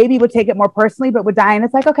I maybe would take it more personally, but with Diane,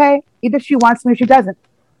 it's like, okay, either she wants me or she doesn't.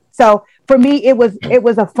 So for me, it was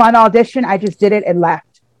a fun audition. I just did it and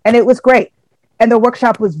left. And it was great. And the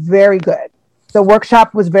workshop was very good. The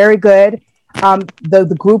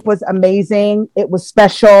group was amazing. It was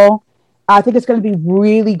special. I think it's going to be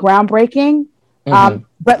really groundbreaking. Mm-hmm.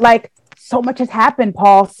 But like, so much has happened,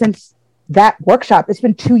 Paul, since that workshop. It's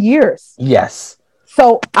been 2 years. Yes.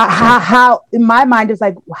 So how in my mind is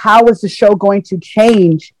like, how is the show going to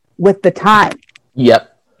change with the time?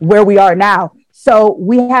 Yep. Where we are now. So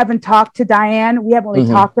we haven't talked to Diane. We have only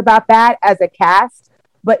talked about that as a cast,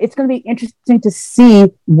 but it's going to be interesting to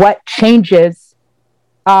see what changes,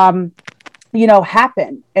 happen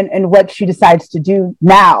and what she decides to do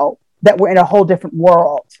now that we're in a whole different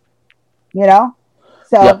world,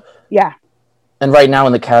 So, yeah. And right now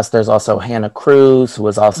in the cast, there's also Hannah Cruz, who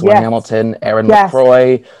was also in Hamilton, Erin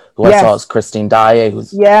McCroy, who I saw as Christine Daae,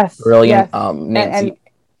 who's brilliant, Nancy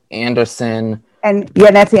Anderson.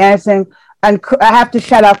 Nancy Anderson. And I have to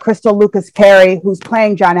shout out Crystal Lucas Carey, who's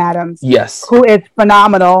playing John Adams. Yes. Who is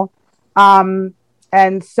phenomenal. And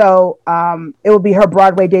so it will be her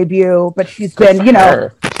Broadway debut, but she's been,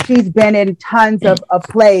 she's been in tons of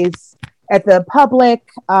plays at the Public.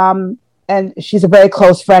 And she's a very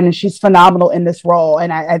close friend, and she's phenomenal in this role.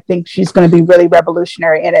 And I think she's going to be really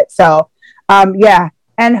revolutionary in it. So, And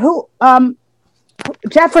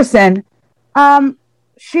Jefferson,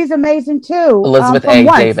 she's amazing too. Elizabeth A.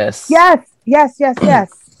 Davis. Yes.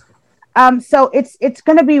 So it's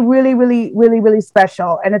going to be really, really, really, really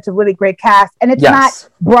special, and it's a really great cast. And it's not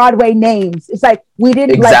Broadway names. It's like we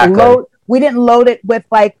didn't load it with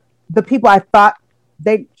like the people I thought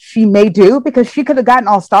she may do, because she could have gotten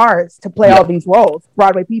all stars to play all these roles,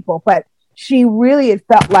 Broadway people, but she really, it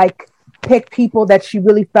felt like, picked people that she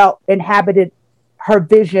really felt inhabited her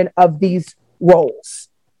vision of these roles,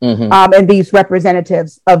 and these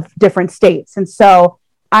representatives of different states. And so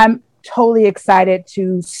I'm totally excited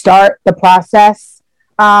to start the process.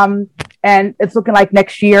 And it's looking like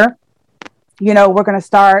next year, we're going to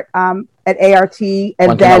start at ART,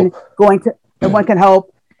 and then going to One Can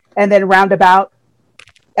Hope, and then Roundabout.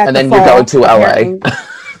 And then you're going to LA. And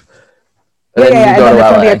then there's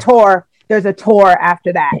going to be a tour. There's a tour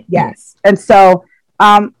after that. Yes. And so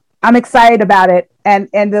I'm excited about it. And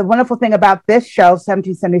the wonderful thing about this show,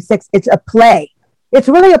 1776, it's a play. It's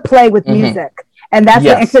really a play with music. And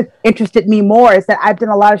that's what interested me more, is that I've done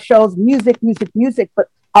a lot of shows, music, but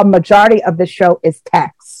a majority of the show is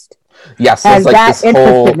text. Yes. And like that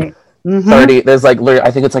interested me. 30, there's like, I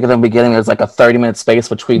think it's like in the beginning, there's like a 30-minute space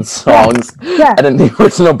between songs. And in the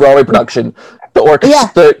original Broadway production, the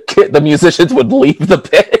orchestra, the musicians would leave the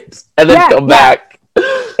pit and then come back.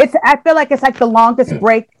 I feel like it's like the longest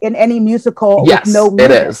break in any musical with no music.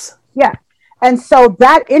 It is. Yeah. And so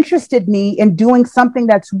that interested me in doing something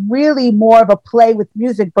that's really more of a play with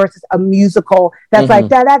music versus a musical that's like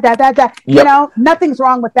da da da da da. Nothing's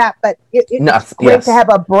wrong with that, but it's great to have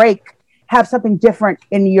a break, have something different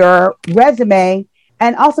in your resume,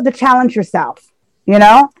 and also to challenge yourself,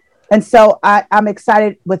 And so I'm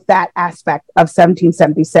excited with that aspect of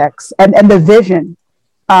 1776 and the vision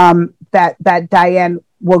that Diane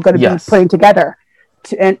will going to be putting together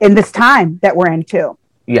in this time that we're in too.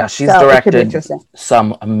 Yeah, she's directed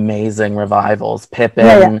some amazing revivals.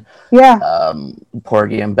 Pippin,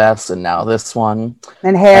 Porgy and Bess, and now this one.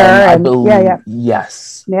 And Hair.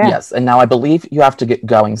 Yes. And now I believe you have to get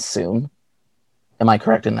going soon. Am I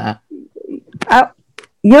correct in that?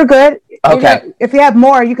 You're good. Okay. If you have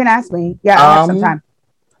more, you can ask me. Yeah, I have some time.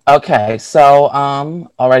 Okay, so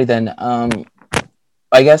alrighty then.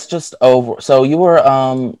 I guess just so you were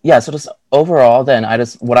so just overall then,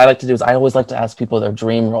 what I like to do is I always like to ask people their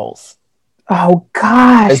dream roles. Oh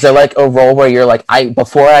gosh. Is there like a role where you're like,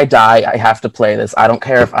 before I die, I have to play this. I don't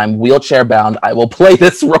care if I'm wheelchair bound, I will play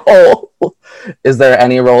this role. Is there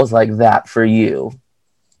any roles like that for you?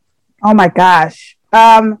 Oh my gosh.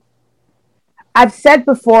 I've said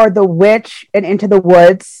before, The Witch and Into the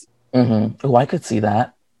Woods. Oh, I could see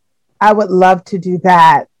that. I would love to do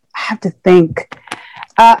that. I have to think.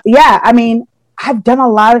 I mean, I've done a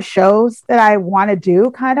lot of shows that I want to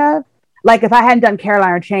do, kind of. Like if I hadn't done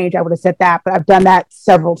Caroline or Change, I would have said that, but I've done that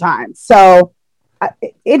several times. So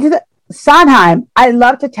Sondheim, I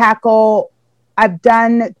love to tackle. I've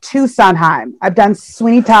done 2 Sondheim. I've done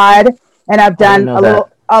Sweeney Todd, and I've done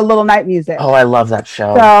a Little Night Music. Oh, I love that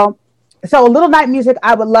show. So Little Night Music,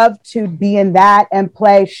 I would love to be in that and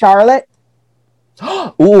play Charlotte.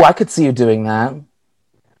 Ooh, I could see you doing that.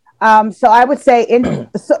 So I would say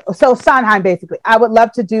so Sondheim basically. I would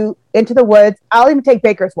love to do Into the Woods. I'll even take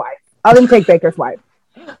Baker's Wife.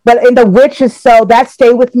 But in The Witch is so that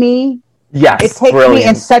stay with me. Yes, it takes me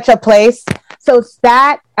in such a place. So it's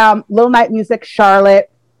that Little Night Music, Charlotte.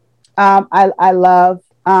 I love.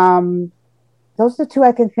 Those are the two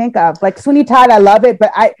I can think of. Like Sweeney Todd, I love it,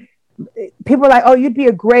 but people are like, "Oh, you'd be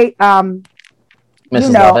a great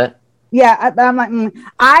Mrs. Lovett." Yeah, I'm like,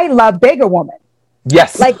 I love Beggar Woman.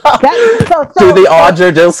 Yes, like that. Do the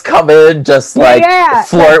Audra just come in, just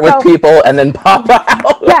flirt with people, and then pop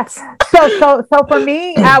out? Yes. So for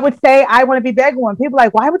me, I would say I want to be Beggar Woman. People are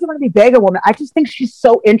like, why would you want to be Beggar Woman? I just think she's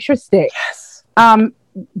so interesting. Yes.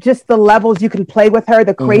 Just the levels you can play with her,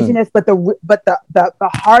 the craziness, but the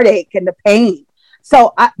heartache and the pain.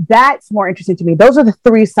 So that's more interesting to me. Those are the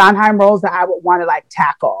three Sondheim roles that I would want to like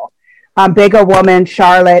tackle: Beggar Woman,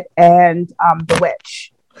 Charlotte, and The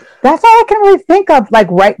Witch. That's all I can really think of like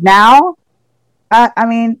right now. I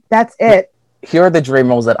mean, that's it. Here are the dream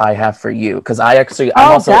roles that I have for you, because I'm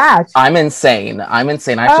insane. I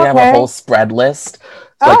actually have a whole spread list,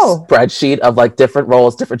 spreadsheet of like different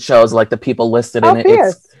roles, different shows, like the people listed in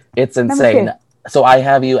it. It's insane. So I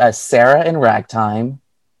have you as Sarah in Ragtime.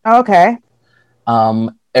 Okay.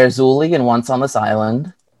 Erzuli in Once on This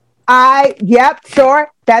Island. Yep,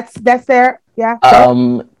 sure. That's there. Yeah.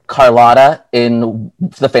 Sure. Carlotta in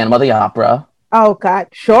The Phantom of the Opera. Oh God,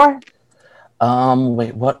 sure.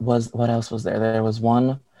 Wait, what else was there? There was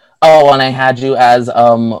one. Oh, and I had you as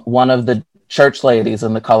one of the church ladies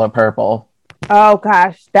in The Color Purple. Oh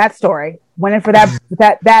gosh, that story. Went in for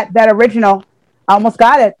that original. Almost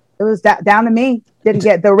got it. It was down to me. Didn't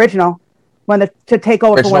get the original one to take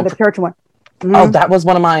over for one of the church one. Mm-hmm. Oh, that was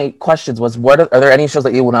one of my questions. Was are there any shows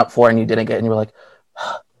that you went up for and you didn't get, and you were like,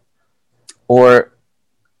 or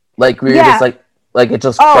like were you just like it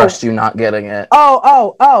just crushed you not getting it?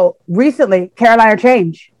 Recently, Caroline or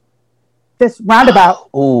Change. This roundabout.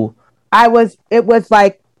 Ooh. It was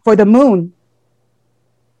like for the moon.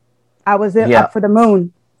 I was up for the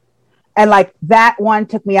moon. And like that one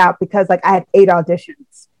took me out because like I had 8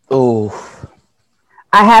 auditions. Ooh.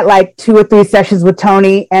 I had like 2 or 3 sessions with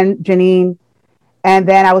Tony and Janine, and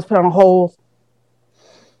then I was put on hold.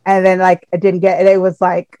 And then like I didn't get it. It was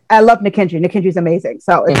like I love Nikinji. Nikinji's amazing.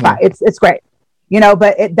 So it's fine. It's great. You know,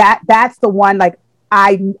 but that's the one like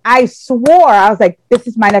I swore I was like, this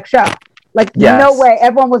is my next show. Like no way.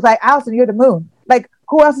 Everyone was like, Allison, you're the moon. Like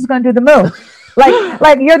who else is gonna do the moon?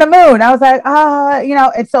 like you're the moon. I was like, you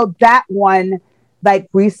know, and so that one like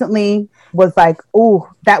recently was like, ooh,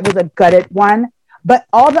 that was a gutted one. But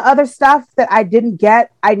all the other stuff that I didn't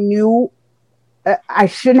get, I knew I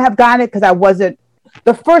shouldn't have gotten it because I wasn't.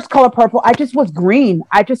 The first Color Purple, I just was green.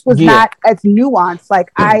 I just was not as nuanced. Like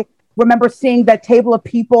I remember seeing that table of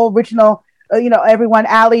people, original, everyone,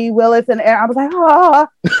 Allie, Willis, and I was like,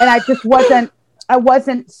 and I just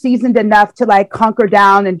wasn't seasoned enough to like hunker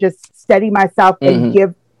down and just steady myself and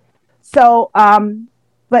give. So,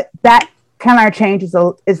 but that kind of change is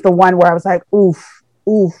the one where I was like, oof.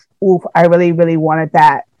 I really, really wanted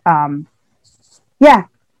that. Yeah.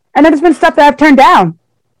 And then there's been stuff that I've turned down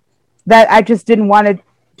that I just didn't want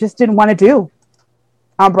to do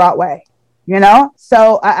on Broadway,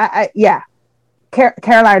 So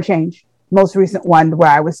Caroline Change, most recent one where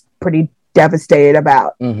I was pretty devastated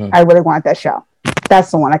about. I really want that show.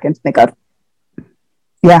 That's the one I can think of.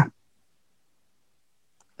 Yeah.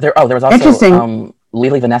 There was also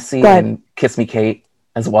Lily Vanessa and Kiss Me Kate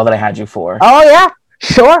as well that I had you for. Oh yeah,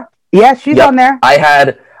 sure. Yeah, she's on there. I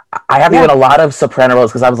have you in a lot of soprano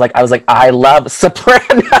roles because I was like, I love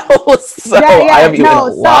sopranos. So I have you in a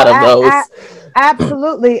lot of those.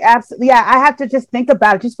 Absolutely. Yeah, I have to just think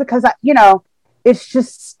about it just because, it's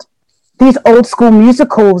just these old school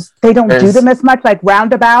musicals. They don't do them as much. Like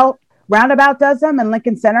Roundabout does them and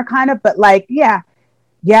Lincoln Center kind of. But like, yeah,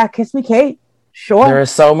 Kiss Me Kate. Sure. There are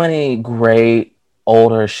so many great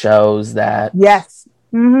older shows that. Yes.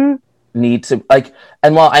 Mm-hmm. Need to like,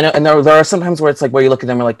 and well, I know, and there are sometimes where it's like where you look at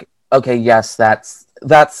them and like, okay, yes, that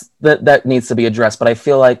needs to be addressed. But I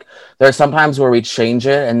feel like there are sometimes where we change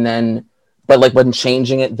it, and then, but like when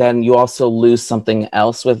changing it, then you also lose something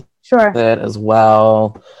else with it as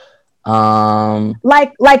well.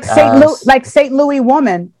 Like St. Louis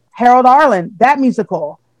Woman, Harold Arlen, that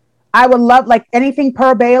musical. I would love like anything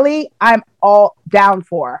Per Bailey. I'm all down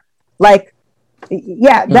for. Like,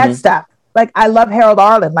 that stuff. Like, I love Harold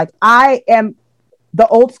Arlen. Like, I am the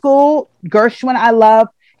old school Gershwin. I love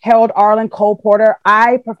Harold Arlen, Cole Porter.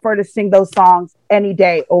 I prefer to sing those songs any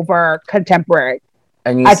day over contemporary.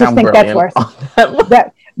 And I just think that's worse.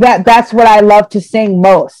 That's what I love to sing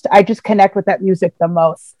most. I just connect with that music the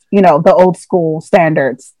most. the old school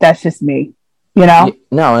standards. That's just me, you know?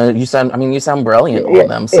 No, you sound brilliant, all of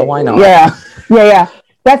them. So why not? Yeah.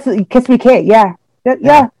 That's Kiss Me Kate. Yeah.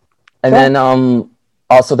 Yeah. And then,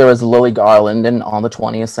 also there was Lily Garland in On the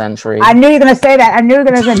 20th Century. I knew you were going to say that. I knew you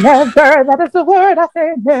were going to say never. That is the word I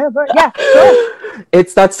say, never. Yeah. Sure.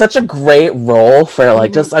 That's such a great role for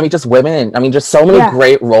like, just women. I mean, just so many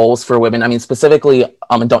great roles for women. I mean, specifically,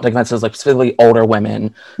 and don't take offense, like specifically older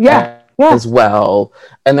women. As well.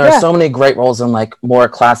 And there are so many great roles in like more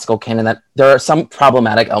classical canon that there are some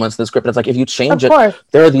problematic elements of the script. It's like, if you change it,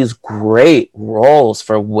 there are these great roles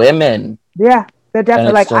for women. Yeah, they're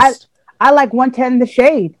definitely like, I like 110 in the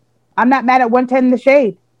Shade. I'm not mad at 110 in the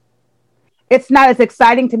Shade. It's not as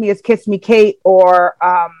exciting to me as Kiss Me Kate or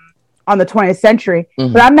On the 20th Century,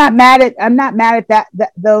 but I'm not mad at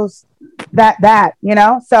that, you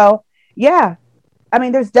know? So yeah, I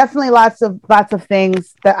mean, there's definitely lots of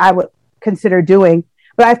things that I would consider doing,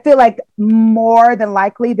 but I feel like more than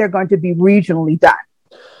likely they're going to be regionally done.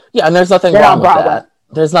 Yeah, and there's nothing wrong with that.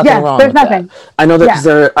 There's nothing wrong with that. I know that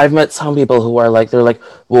because I've met some people who are like, they're like,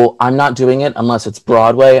 well, I'm not doing it unless it's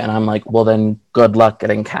Broadway, and I'm like, well, then good luck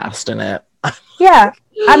getting cast in it. Yeah,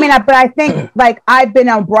 I mean, but I think like I've been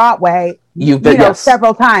on Broadway,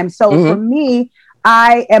 several times. So for me,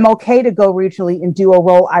 I am okay to go regionally and do a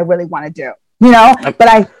role I really want to do. You know,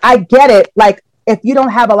 but I get it. Like, if you don't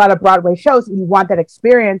have a lot of Broadway shows and you want that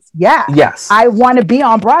experience, I want to be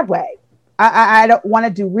on Broadway. I don't want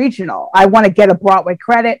to do regional. I want to get a Broadway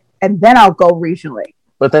credit and then I'll go regionally.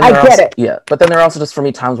 But then I get it. Yeah, but then there are also just for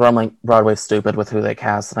me times where I'm like, Broadway's stupid with who they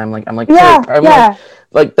cast, and I'm like, there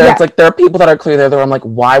are people that are clear there. I'm like,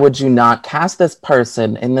 why would you not cast this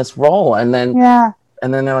person in this role? And then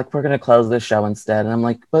they're like, we're gonna close this show instead, and I'm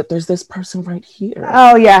like, but there's this person right here.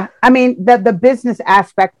 Oh yeah, I mean the business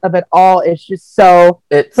aspect of it all is just so.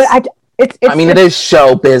 It is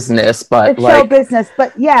show business, but it's show business,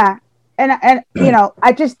 but yeah. And you know,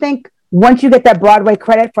 I just think once you get that Broadway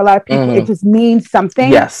credit, for a lot of people, it just means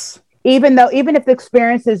something. Yes. Even if the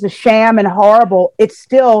experience is a sham and horrible, it's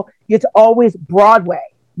always Broadway.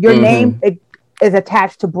 Your name is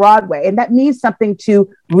attached to Broadway, and that means something to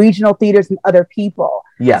regional theaters and other people.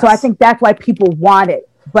 Yes. So I think that's why people want it.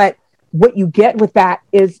 But what you get with that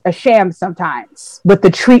is a sham sometimes, with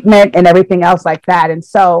the treatment and everything else like that. And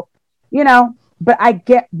so, you know, but I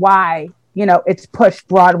get why. You know, it's pushed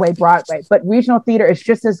Broadway, but regional theater is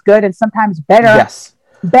just as good and sometimes better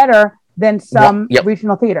than some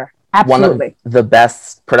regional theater. Absolutely. One of the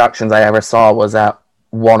best productions I ever saw was at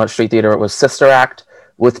Walnut Street Theater. It was Sister Act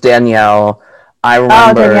with Danielle. I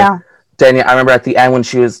remember Danielle. I remember at the end when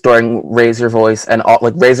she was during Raise Your Voice and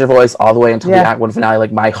Raise Your Voice all the way until the Act 1 finale.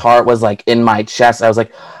 Like, my heart was like in my chest. I was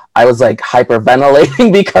like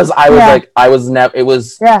hyperventilating because it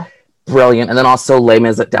was brilliant. And then also Les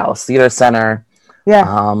Mis at Dallas Theater Center.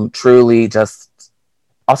 Truly just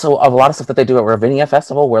also of a lot of stuff that they do at Ravinia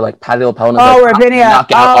Festival, where like Patti LuPone is Ravinia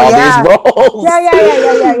knocking out all these roles.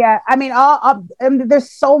 Yeah. I mean,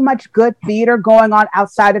 there's so much good theater going on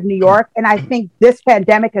outside of New York, and I think this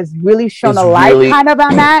pandemic has really shone a light kind of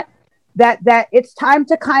on that it's time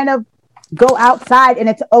to kind of go outside, and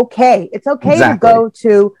it's okay. It's okay to go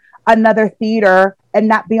to another theater and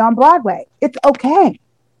not be on Broadway. It's okay.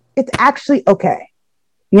 It's actually okay.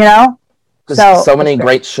 You know? So many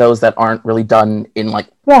great shows that aren't really done in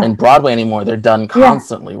in Broadway anymore. They're done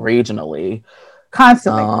constantly, regionally.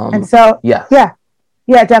 Constantly. And so, Jeff.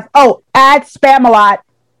 Oh, add Spamalot.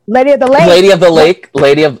 Lady of the Lake.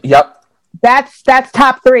 That's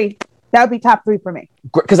top 3. That would be top 3 for me.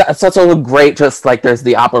 Because that's also great. Just like there's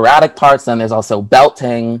the operatic parts, and there's also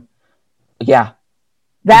belting. Yeah.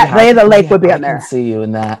 Lady of the Lake would be on there. I can see you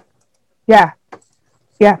in that. Yeah.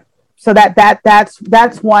 So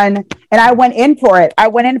that's one, and I went in for it.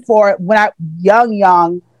 When I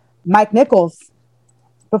young Mike Nichols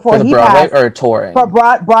before he Broadway passed, or touring for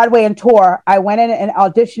Broadway and tour. I went in and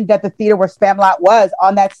auditioned at the theater where Spamalot was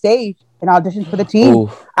on that stage and auditioned for the team. Ooh.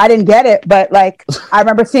 I didn't get it, but I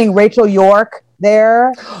remember seeing Rachel York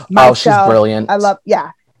there. She's brilliant. I love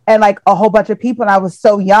and like a whole bunch of people, and I was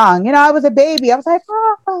so young. You know, I was a baby. I was like,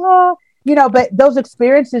 you know, but those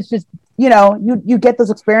experiences just. You know, you get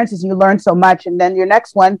those experiences and you learn so much. And then your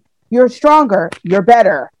next one, you're stronger, you're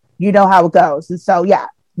better. You know how it goes. And so,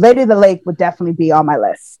 Lady of the Lake would definitely be on my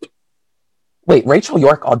list. Wait, Rachel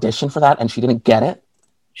York auditioned for that and she didn't get it?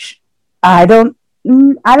 I don't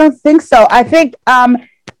think so. I think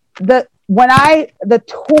the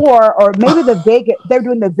tour, or maybe the Vegas, they're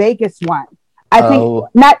doing the Vegas one. I think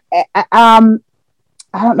not.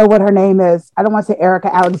 I don't know what her name is. I don't want to say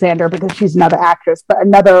Erica Alexander because she's another actress, but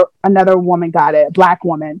another woman got it, a Black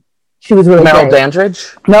woman. She was really Meryl great. Dandridge?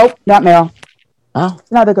 Nope, not Meryl. Oh.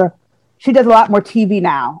 Another girl. She does a lot more TV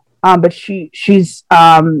now. But she's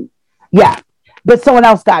yeah. But someone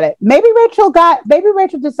else got it. Maybe Rachel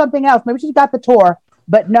did something else. Maybe she got the tour.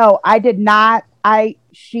 But no, I did not.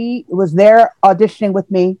 She was there auditioning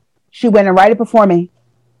with me. She went and right before me.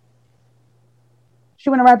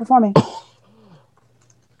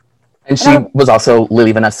 And she was also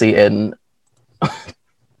Lily Vanessa in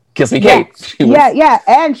Kiss Me Kate. Yeah.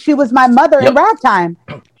 And she was my mother in Ragtime.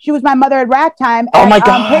 She was my mother at Ragtime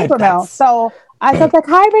at Paper Mill. So I was like,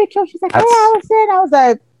 "Hi, Rachel." She's like, "Hey, Allison." I was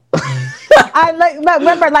like,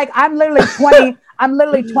 remember, like, I'm literally 20. I'm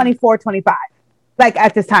literally 24, 25. Like,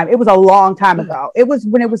 at this time, it was a long time ago. It was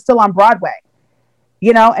when it was still on Broadway,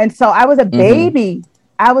 And so I was a baby.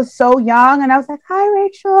 I was so young, and I was like, "Hi,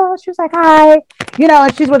 Rachel." She was like, "Hi,"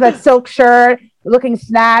 and she's with a silk shirt, looking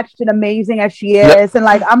snatched and amazing as she is, and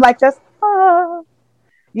like I'm like just, So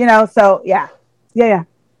yeah.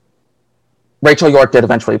 Rachel York did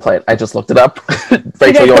eventually play it. I just looked it up.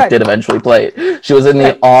 Rachel York did eventually play it. She was in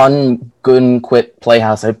the Algonquin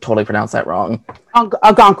Playhouse. I totally pronounced that wrong.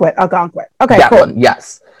 Algonquin. Okay, that cool. one,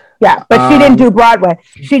 yes. Yeah, but she didn't do Broadway.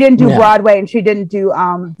 She didn't do Broadway, and she didn't do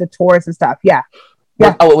the tours and stuff. Yeah.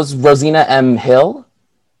 Oh, it was Rosina M. Hill?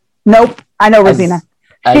 Nope, I know Rosina.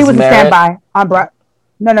 She was a standby on Broadway.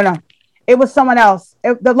 No. It was someone else.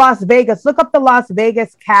 The Las Vegas. Look up the Las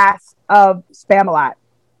Vegas cast of Spamalot.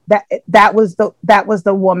 That was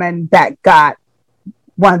the woman that got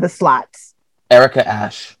one of the slots. Erica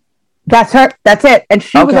Ashe. That's her. That's it. And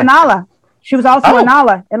she was Anala. She was also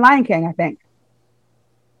Anala in Lion King, I think.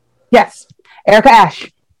 Yes, Erica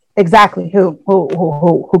Ashe. Exactly. Who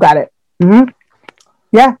got it? Mm-hmm.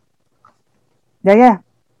 Yeah.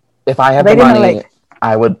 If I had the money,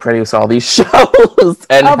 I would produce all these shows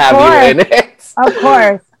and have you in it. Of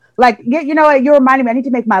course. Like, you know what? You reminded me. I need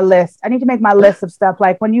to make my list. I need to make my list of stuff.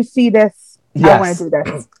 Like, when you see this, I want to do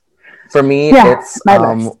this. For me, it's,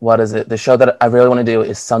 what is it? The show that I really want to do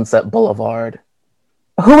is Sunset Boulevard.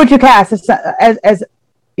 Who would you cast as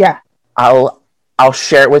I'll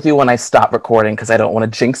share it with you when I stop recording because I don't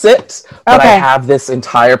want to jinx it. But I have this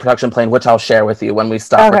entire production plan, which I'll share with you when we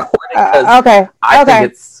stop recording. I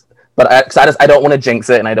think it's, but I don't want to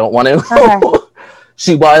jinx it, and I don't want to.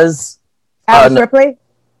 She was Alice Ripley.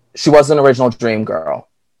 She was an original Dream Girl.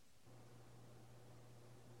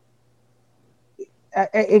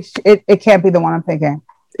 It can't be the one I'm thinking.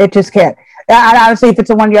 It just can't. Honestly, if it's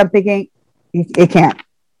the one I'm thinking, it can't.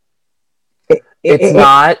 It's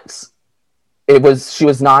not. It was. She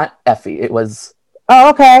was not Effie. It was. Oh,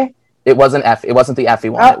 okay. It wasn't Effie. It wasn't the Effie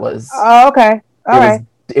one. It was. Oh, okay. All right.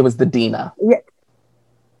 It was the Dina. Yeah.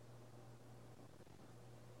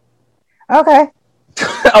 Okay.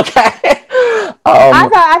 Okay.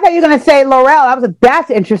 I thought you were gonna say Laurel. That's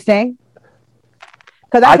interesting.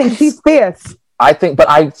 Because I think she's fierce. I think, but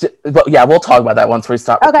yeah, we'll talk about that once we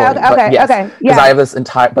stop recording. Okay. Because I have this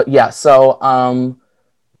entire, but yeah. So,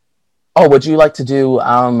 would you like to do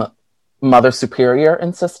Mother Superior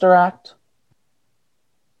in Sister Act?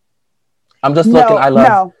 I'm just looking. I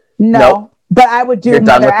love. No. Nope. But I would do. You're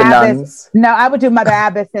Mother done with the Abbess. nuns. No, I would do Mother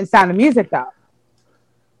Abbess in Sound of Music though.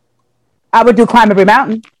 I would do Climb Every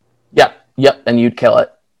Mountain. Yep, and you'd kill it.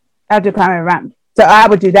 I'd do Climb Every Mountain. So I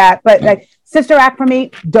would do that. But like Sister Act for me,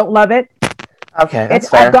 don't love it. Okay, that's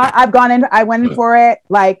fair. I've gone in. I went in for it.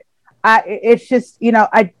 Like, it's just,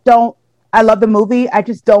 I don't. I love the movie. I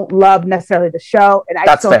just don't love necessarily the show, and I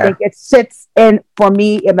just don't think it sits in for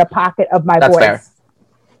me in the pocket of my voice. Fair.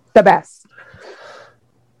 The best.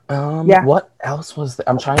 What else was there?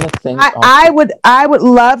 I'm trying to think. I would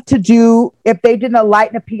love to do, if they did the Light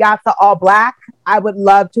in the Piazza all black. I would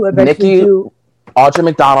love to eventually do Audra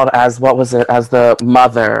McDonald as as the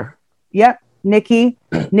mother. Yep, Nikki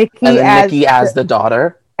and then Nikki as the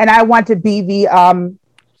daughter. And I want to be the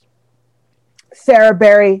Sarah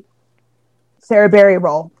Berry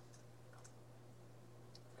role.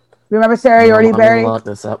 Remember Sarah Yorty Berry? Let me look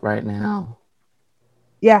this up right now.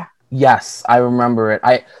 Yeah. Yes, I remember it.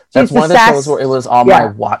 That's one of the shows where it was on my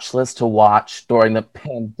watch list to watch during the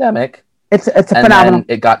pandemic. It's a phenomenal. Then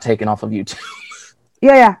it got taken off of YouTube.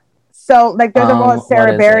 Yeah. So like there's a role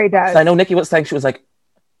Sarah Berry does. I know Nikki was saying she was like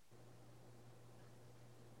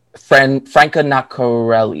Franca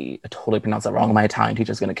Nacarelli. I totally pronounced that wrong. My Italian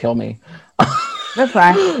teacher's gonna kill me. That's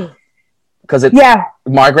fine. Because it's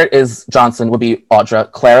Margaret is Johnson would be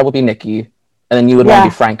Audra, Clara would be Nikki, and then you would want to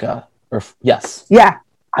be Franca. Yes. Yeah.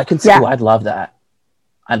 I can see. Ooh, I'd love that.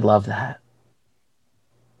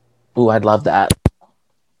 Ooh, I'd love that.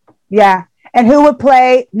 Yeah. And who would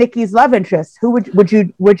play Nikki's love interest? Who would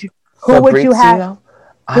you have? Who would you have?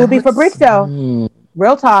 Who would be Fabrizio?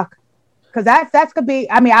 Real talk. Because that's could be.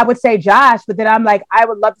 I mean, I would say Josh, but then I'm like, I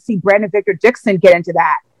would love to see Brandon Victor Dixon get into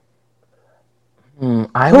that. Who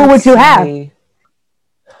would you have?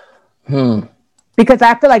 Because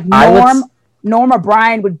I feel like Norm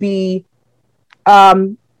O'Brien would be,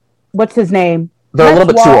 what's his name? They're a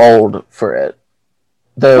little bit too old for it.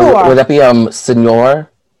 Would that be Senor?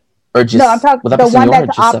 Or just, no, I'm talking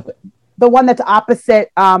the one that's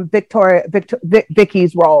opposite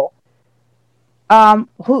Vicky's role.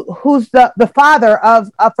 Who's the father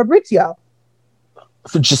of Fabrizio?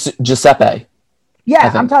 Giuseppe.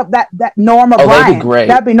 Yeah, I'm talking that Norm O'Brien. That'd be great.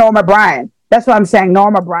 That'd be Norm O'Brien. That's what I'm saying.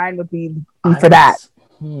 Norm O'Brien would be for that.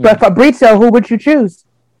 But Fabrizio, who would you choose?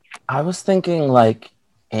 I was thinking like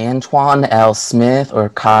Antoine L. Smith or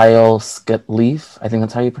Kyle Scatleaf. I think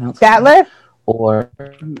that's how you pronounce it. Scatleaf? Or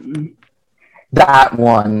that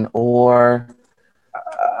one. Or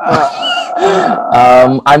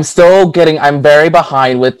I'm very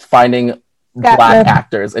behind with finding black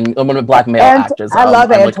actors and black male actors. I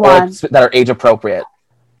love Antoine. That are age appropriate.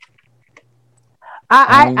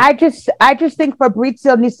 I just think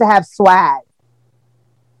Fabrizio needs to have swag.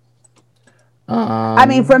 I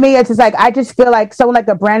mean, for me, it's just like I just feel like someone like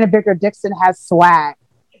a Brandon Victor Dixon has swag.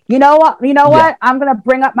 You know what? I'm gonna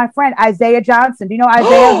bring up my friend Isaiah Johnson. Do you know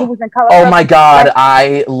Isaiah who was in Color? Oh my God,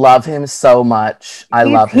 I love him so much. I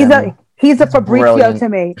love him. He's a Fabrizio to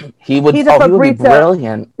me. He would be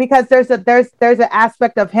brilliant because there's an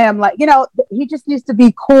aspect of him like he just needs to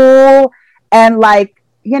be cool and like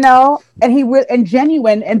and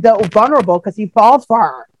genuine and vulnerable because he falls for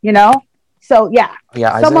her. So yeah,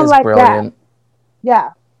 someone like brilliant. That.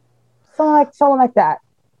 Yeah, someone like that.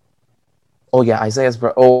 Oh yeah, Isaiah's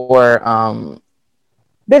or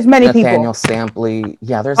there's many Nathaniel people. Stampley.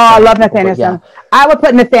 Yeah, there's. Oh, I love Nathaniel Stampley. I would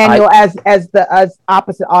put Nathaniel as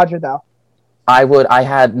opposite Audra though. I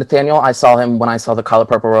had Nathaniel. I saw him when I saw the Color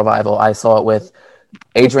Purple revival. I saw it with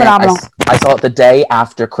Adriana. I saw it the day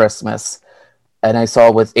after Christmas, and I saw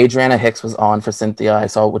it with Adriana Hicks was on for Cynthia. I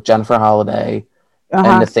saw it with Jennifer Holliday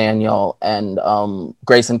and Nathaniel, and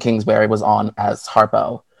Grayson Kingsbury was on as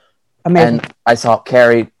Harpo. Amazing. And I saw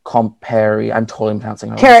Carrie Compere. I'm totally pronouncing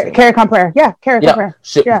her. Carrie Compere. Yeah, Carrie Compere.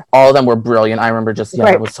 All of them were brilliant. I remember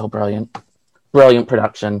it was so brilliant. Brilliant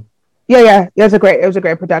production. Yeah. It was a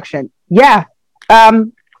great production. Yeah.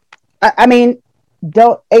 I mean,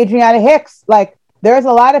 Adriana Hicks, like there's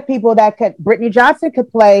a lot of people that Brittany Johnson could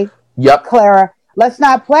play Clara. Let's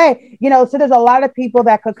not play. So there's a lot of people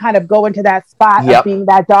that could kind of go into that spot of being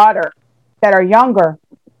that daughter that are younger,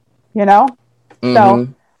 So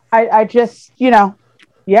I just,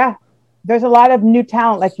 there's a lot of new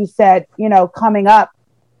talent, like you said, coming up,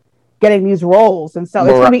 getting these roles. And so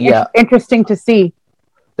it's going to be interesting to see.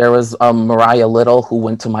 There was Mariah Little, who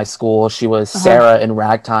went to my school. She was Sarah in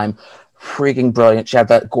Ragtime. Freaking brilliant. She had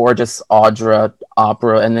that gorgeous Audra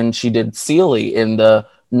opera. And then she did Celie in the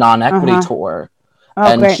Non-Equity tour.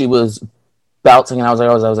 And she was belting. And I was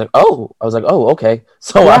like, oh, okay.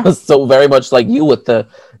 So I was so very much like you with the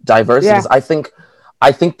diversity.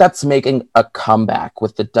 I think that's making a comeback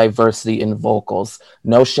with the diversity in vocals.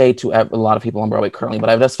 No shade to a lot of people on Broadway currently, but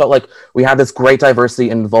I just felt like we had this great diversity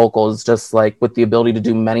in vocals, just like with the ability to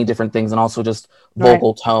do many different things and also just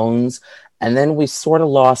vocal tones. And then we sort of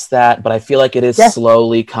lost that, but I feel like it is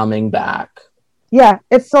slowly coming back. Yeah,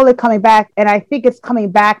 it's slowly coming back. And I think it's coming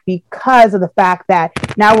back because of the fact that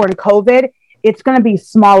now we're in COVID, it's going to be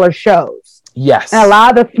smaller shows. Yes. And a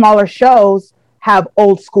lot of the smaller shows have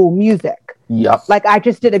old school music. Yep. Like I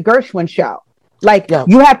just did a Gershwin show. Like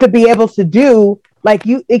you have to be able to do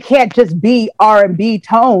it can't just be R&B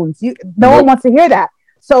tones. No one wants to hear that.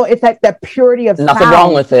 So it's like the purity of nothing sound.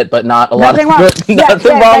 wrong with it, but not a lot of nothing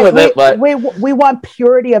wrong with it. But we want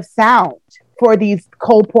purity of sound for these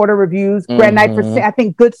Cole Porter reviews. Grand Night for I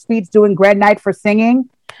think Goodspeed's doing Grand Night for Singing.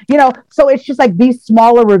 So it's just like these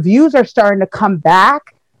smaller reviews are starting to come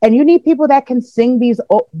back, and you need people that can sing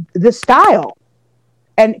this style.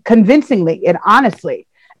 And convincingly and honestly.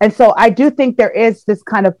 And so I do think there is this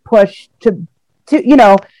kind of push to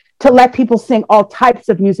let people sing all types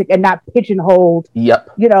of music and not pigeonholed,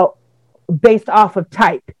 based off of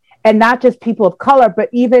type. And not just people of color, but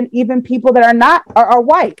even people that are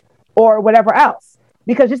white or whatever else.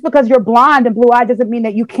 Because just because you're blonde and blue-eyed doesn't mean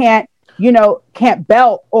that you can't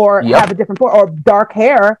belt or have a different voice or dark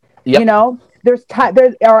hair,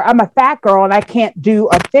 or I'm a fat girl and I can't do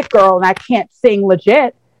a thick girl and I can't sing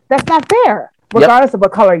legit. That's not fair, regardless of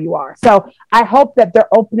what color you are. So I hope that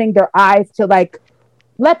they're opening their eyes to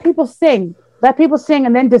let people sing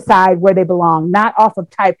and then decide where they belong, not off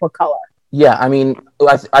of type or color. Yeah, I mean,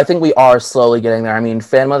 I think we are slowly getting there. I mean,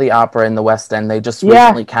 Phantom of the Opera in the West End, they just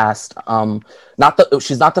recently cast,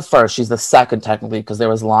 she's not the first, she's the second technically, because there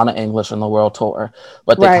was Lana English on the World Tour,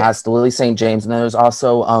 but they cast Lily St. James, and then there's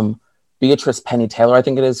also Beatrice Penny Taylor, I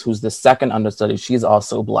think it is, who's the second understudy. She's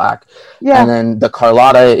also Black. Yeah. And then the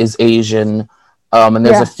Carlotta is Asian. And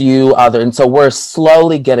there's a few other, and so we're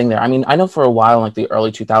slowly getting there. I mean, I know for a while, like the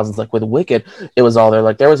early 2000s, like with Wicked, it was all there.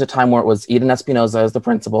 Like there was a time where it was Eden Espinosa as the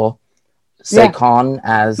principal, Say Khan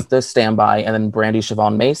as the standby, and then Brandy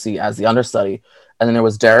Siobhan Macy as the understudy. And then there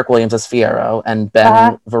was Derek Williams as Fiyero and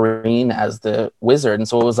Ben Vereen as the wizard. And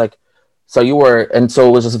so it was like, so you were, and so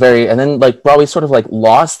it was just very, and then like Broadway sort of like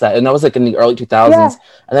lost that. And that was like in the early 2000s. Yeah.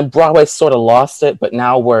 And then Broadway sort of lost it, but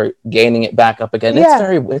now we're gaining it back up again.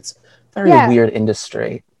 Yeah. It's very weird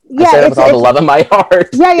industry. Yeah, I say that with all the love in my heart.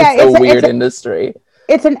 Yeah, yeah. It's a weird industry.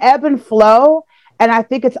 It's an ebb and flow. And I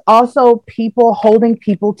think it's also people holding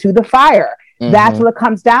people to the fire. Mm-hmm. That's what it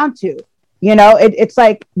comes down to. You know, it's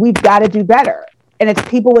like, we've got to do better. And it's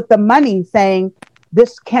people with the money saying,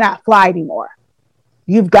 this cannot fly anymore.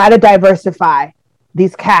 You've got to diversify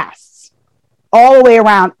these casts all the way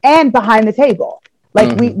around and behind the table.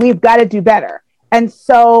 Like we've got to do better. And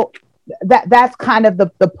so that's kind of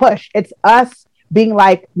the push. It's us being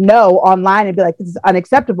like, no, online, and be like, this is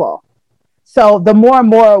unacceptable. So the more and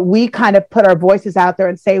more we kind of put our voices out there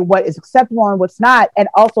and say what is acceptable and what's not, and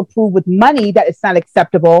also prove with money that it's not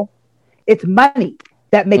acceptable. It's money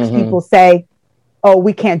that makes people say, oh,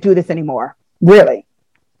 we can't do this anymore. Really?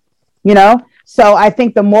 You know? So I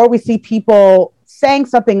think the more we see people saying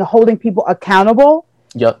something, holding people accountable,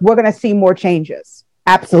 we're going to see more changes.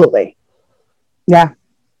 Absolutely. Yeah.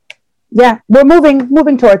 Yeah. We're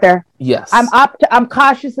moving toward there. Yes. I'm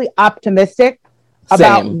cautiously optimistic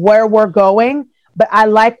about where we're going, but I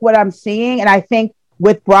like what I'm seeing. And I think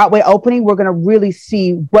with Broadway opening, we're going to really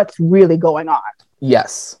see what's really going on.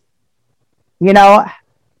 Yes. You know,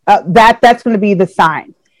 that's going to be the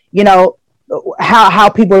sign, you know, how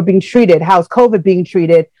people are being treated. How's COVID being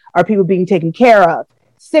treated? Are people being taken care of?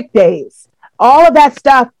 Sick days, all of that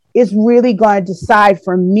stuff is really going to decide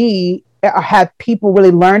for me, have people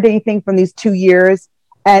really learned anything from these 2 years?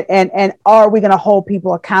 And are we going to hold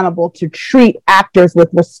people accountable to treat actors with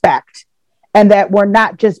respect, and that we're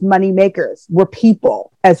not just money makers, we're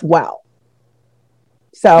people as well.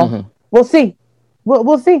 So we'll see.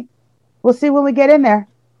 We'll see. We'll see when we get in there.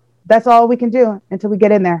 That's all we can do until we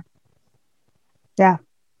get in there. Yeah.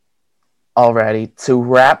 Alrighty. To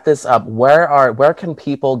wrap this up, where can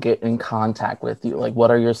people get in contact with you? Like,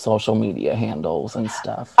 what are your social media handles and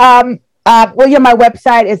stuff? Well, yeah, my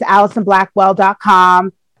website is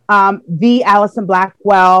AllisonBlackwell.com. The Allison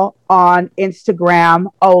Blackwell on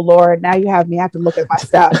Instagram. Oh Lord, now you have me. I have to look at my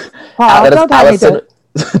stuff. Paul,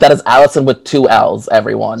 that is Allison with 2 L's.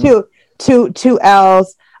 Everyone. Two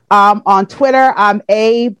L's. On Twitter, I'm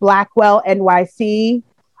A Blackwell NYC.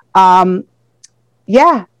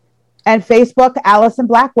 Yeah, and Facebook, Allison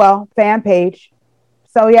Blackwell fan page.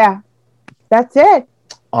 So yeah, that's it.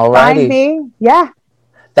 All right. Find me. Yeah.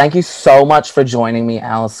 Thank you so much for joining me,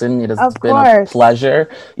 Allison. It has been a pleasure.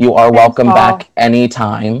 You are welcome back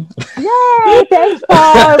anytime. Yay! Thanks,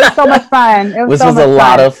 Paul. It was so much fun. This was a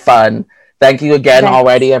lot of fun. Thank you again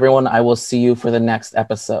already, everyone. I will see you for the next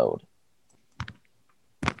episode.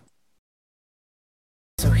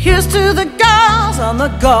 So here's to the girls on the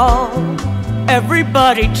go.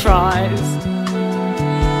 Everybody tries.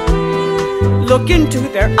 Look into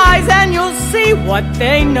their eyes and you'll see what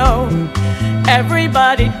they know.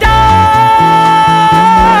 Everybody dies.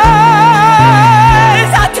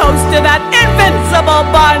 A toast to that invincible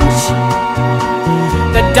bunch,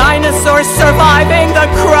 the dinosaurs surviving the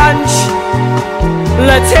crunch.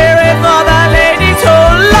 Let's hear it for the ladies who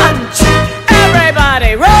lunch.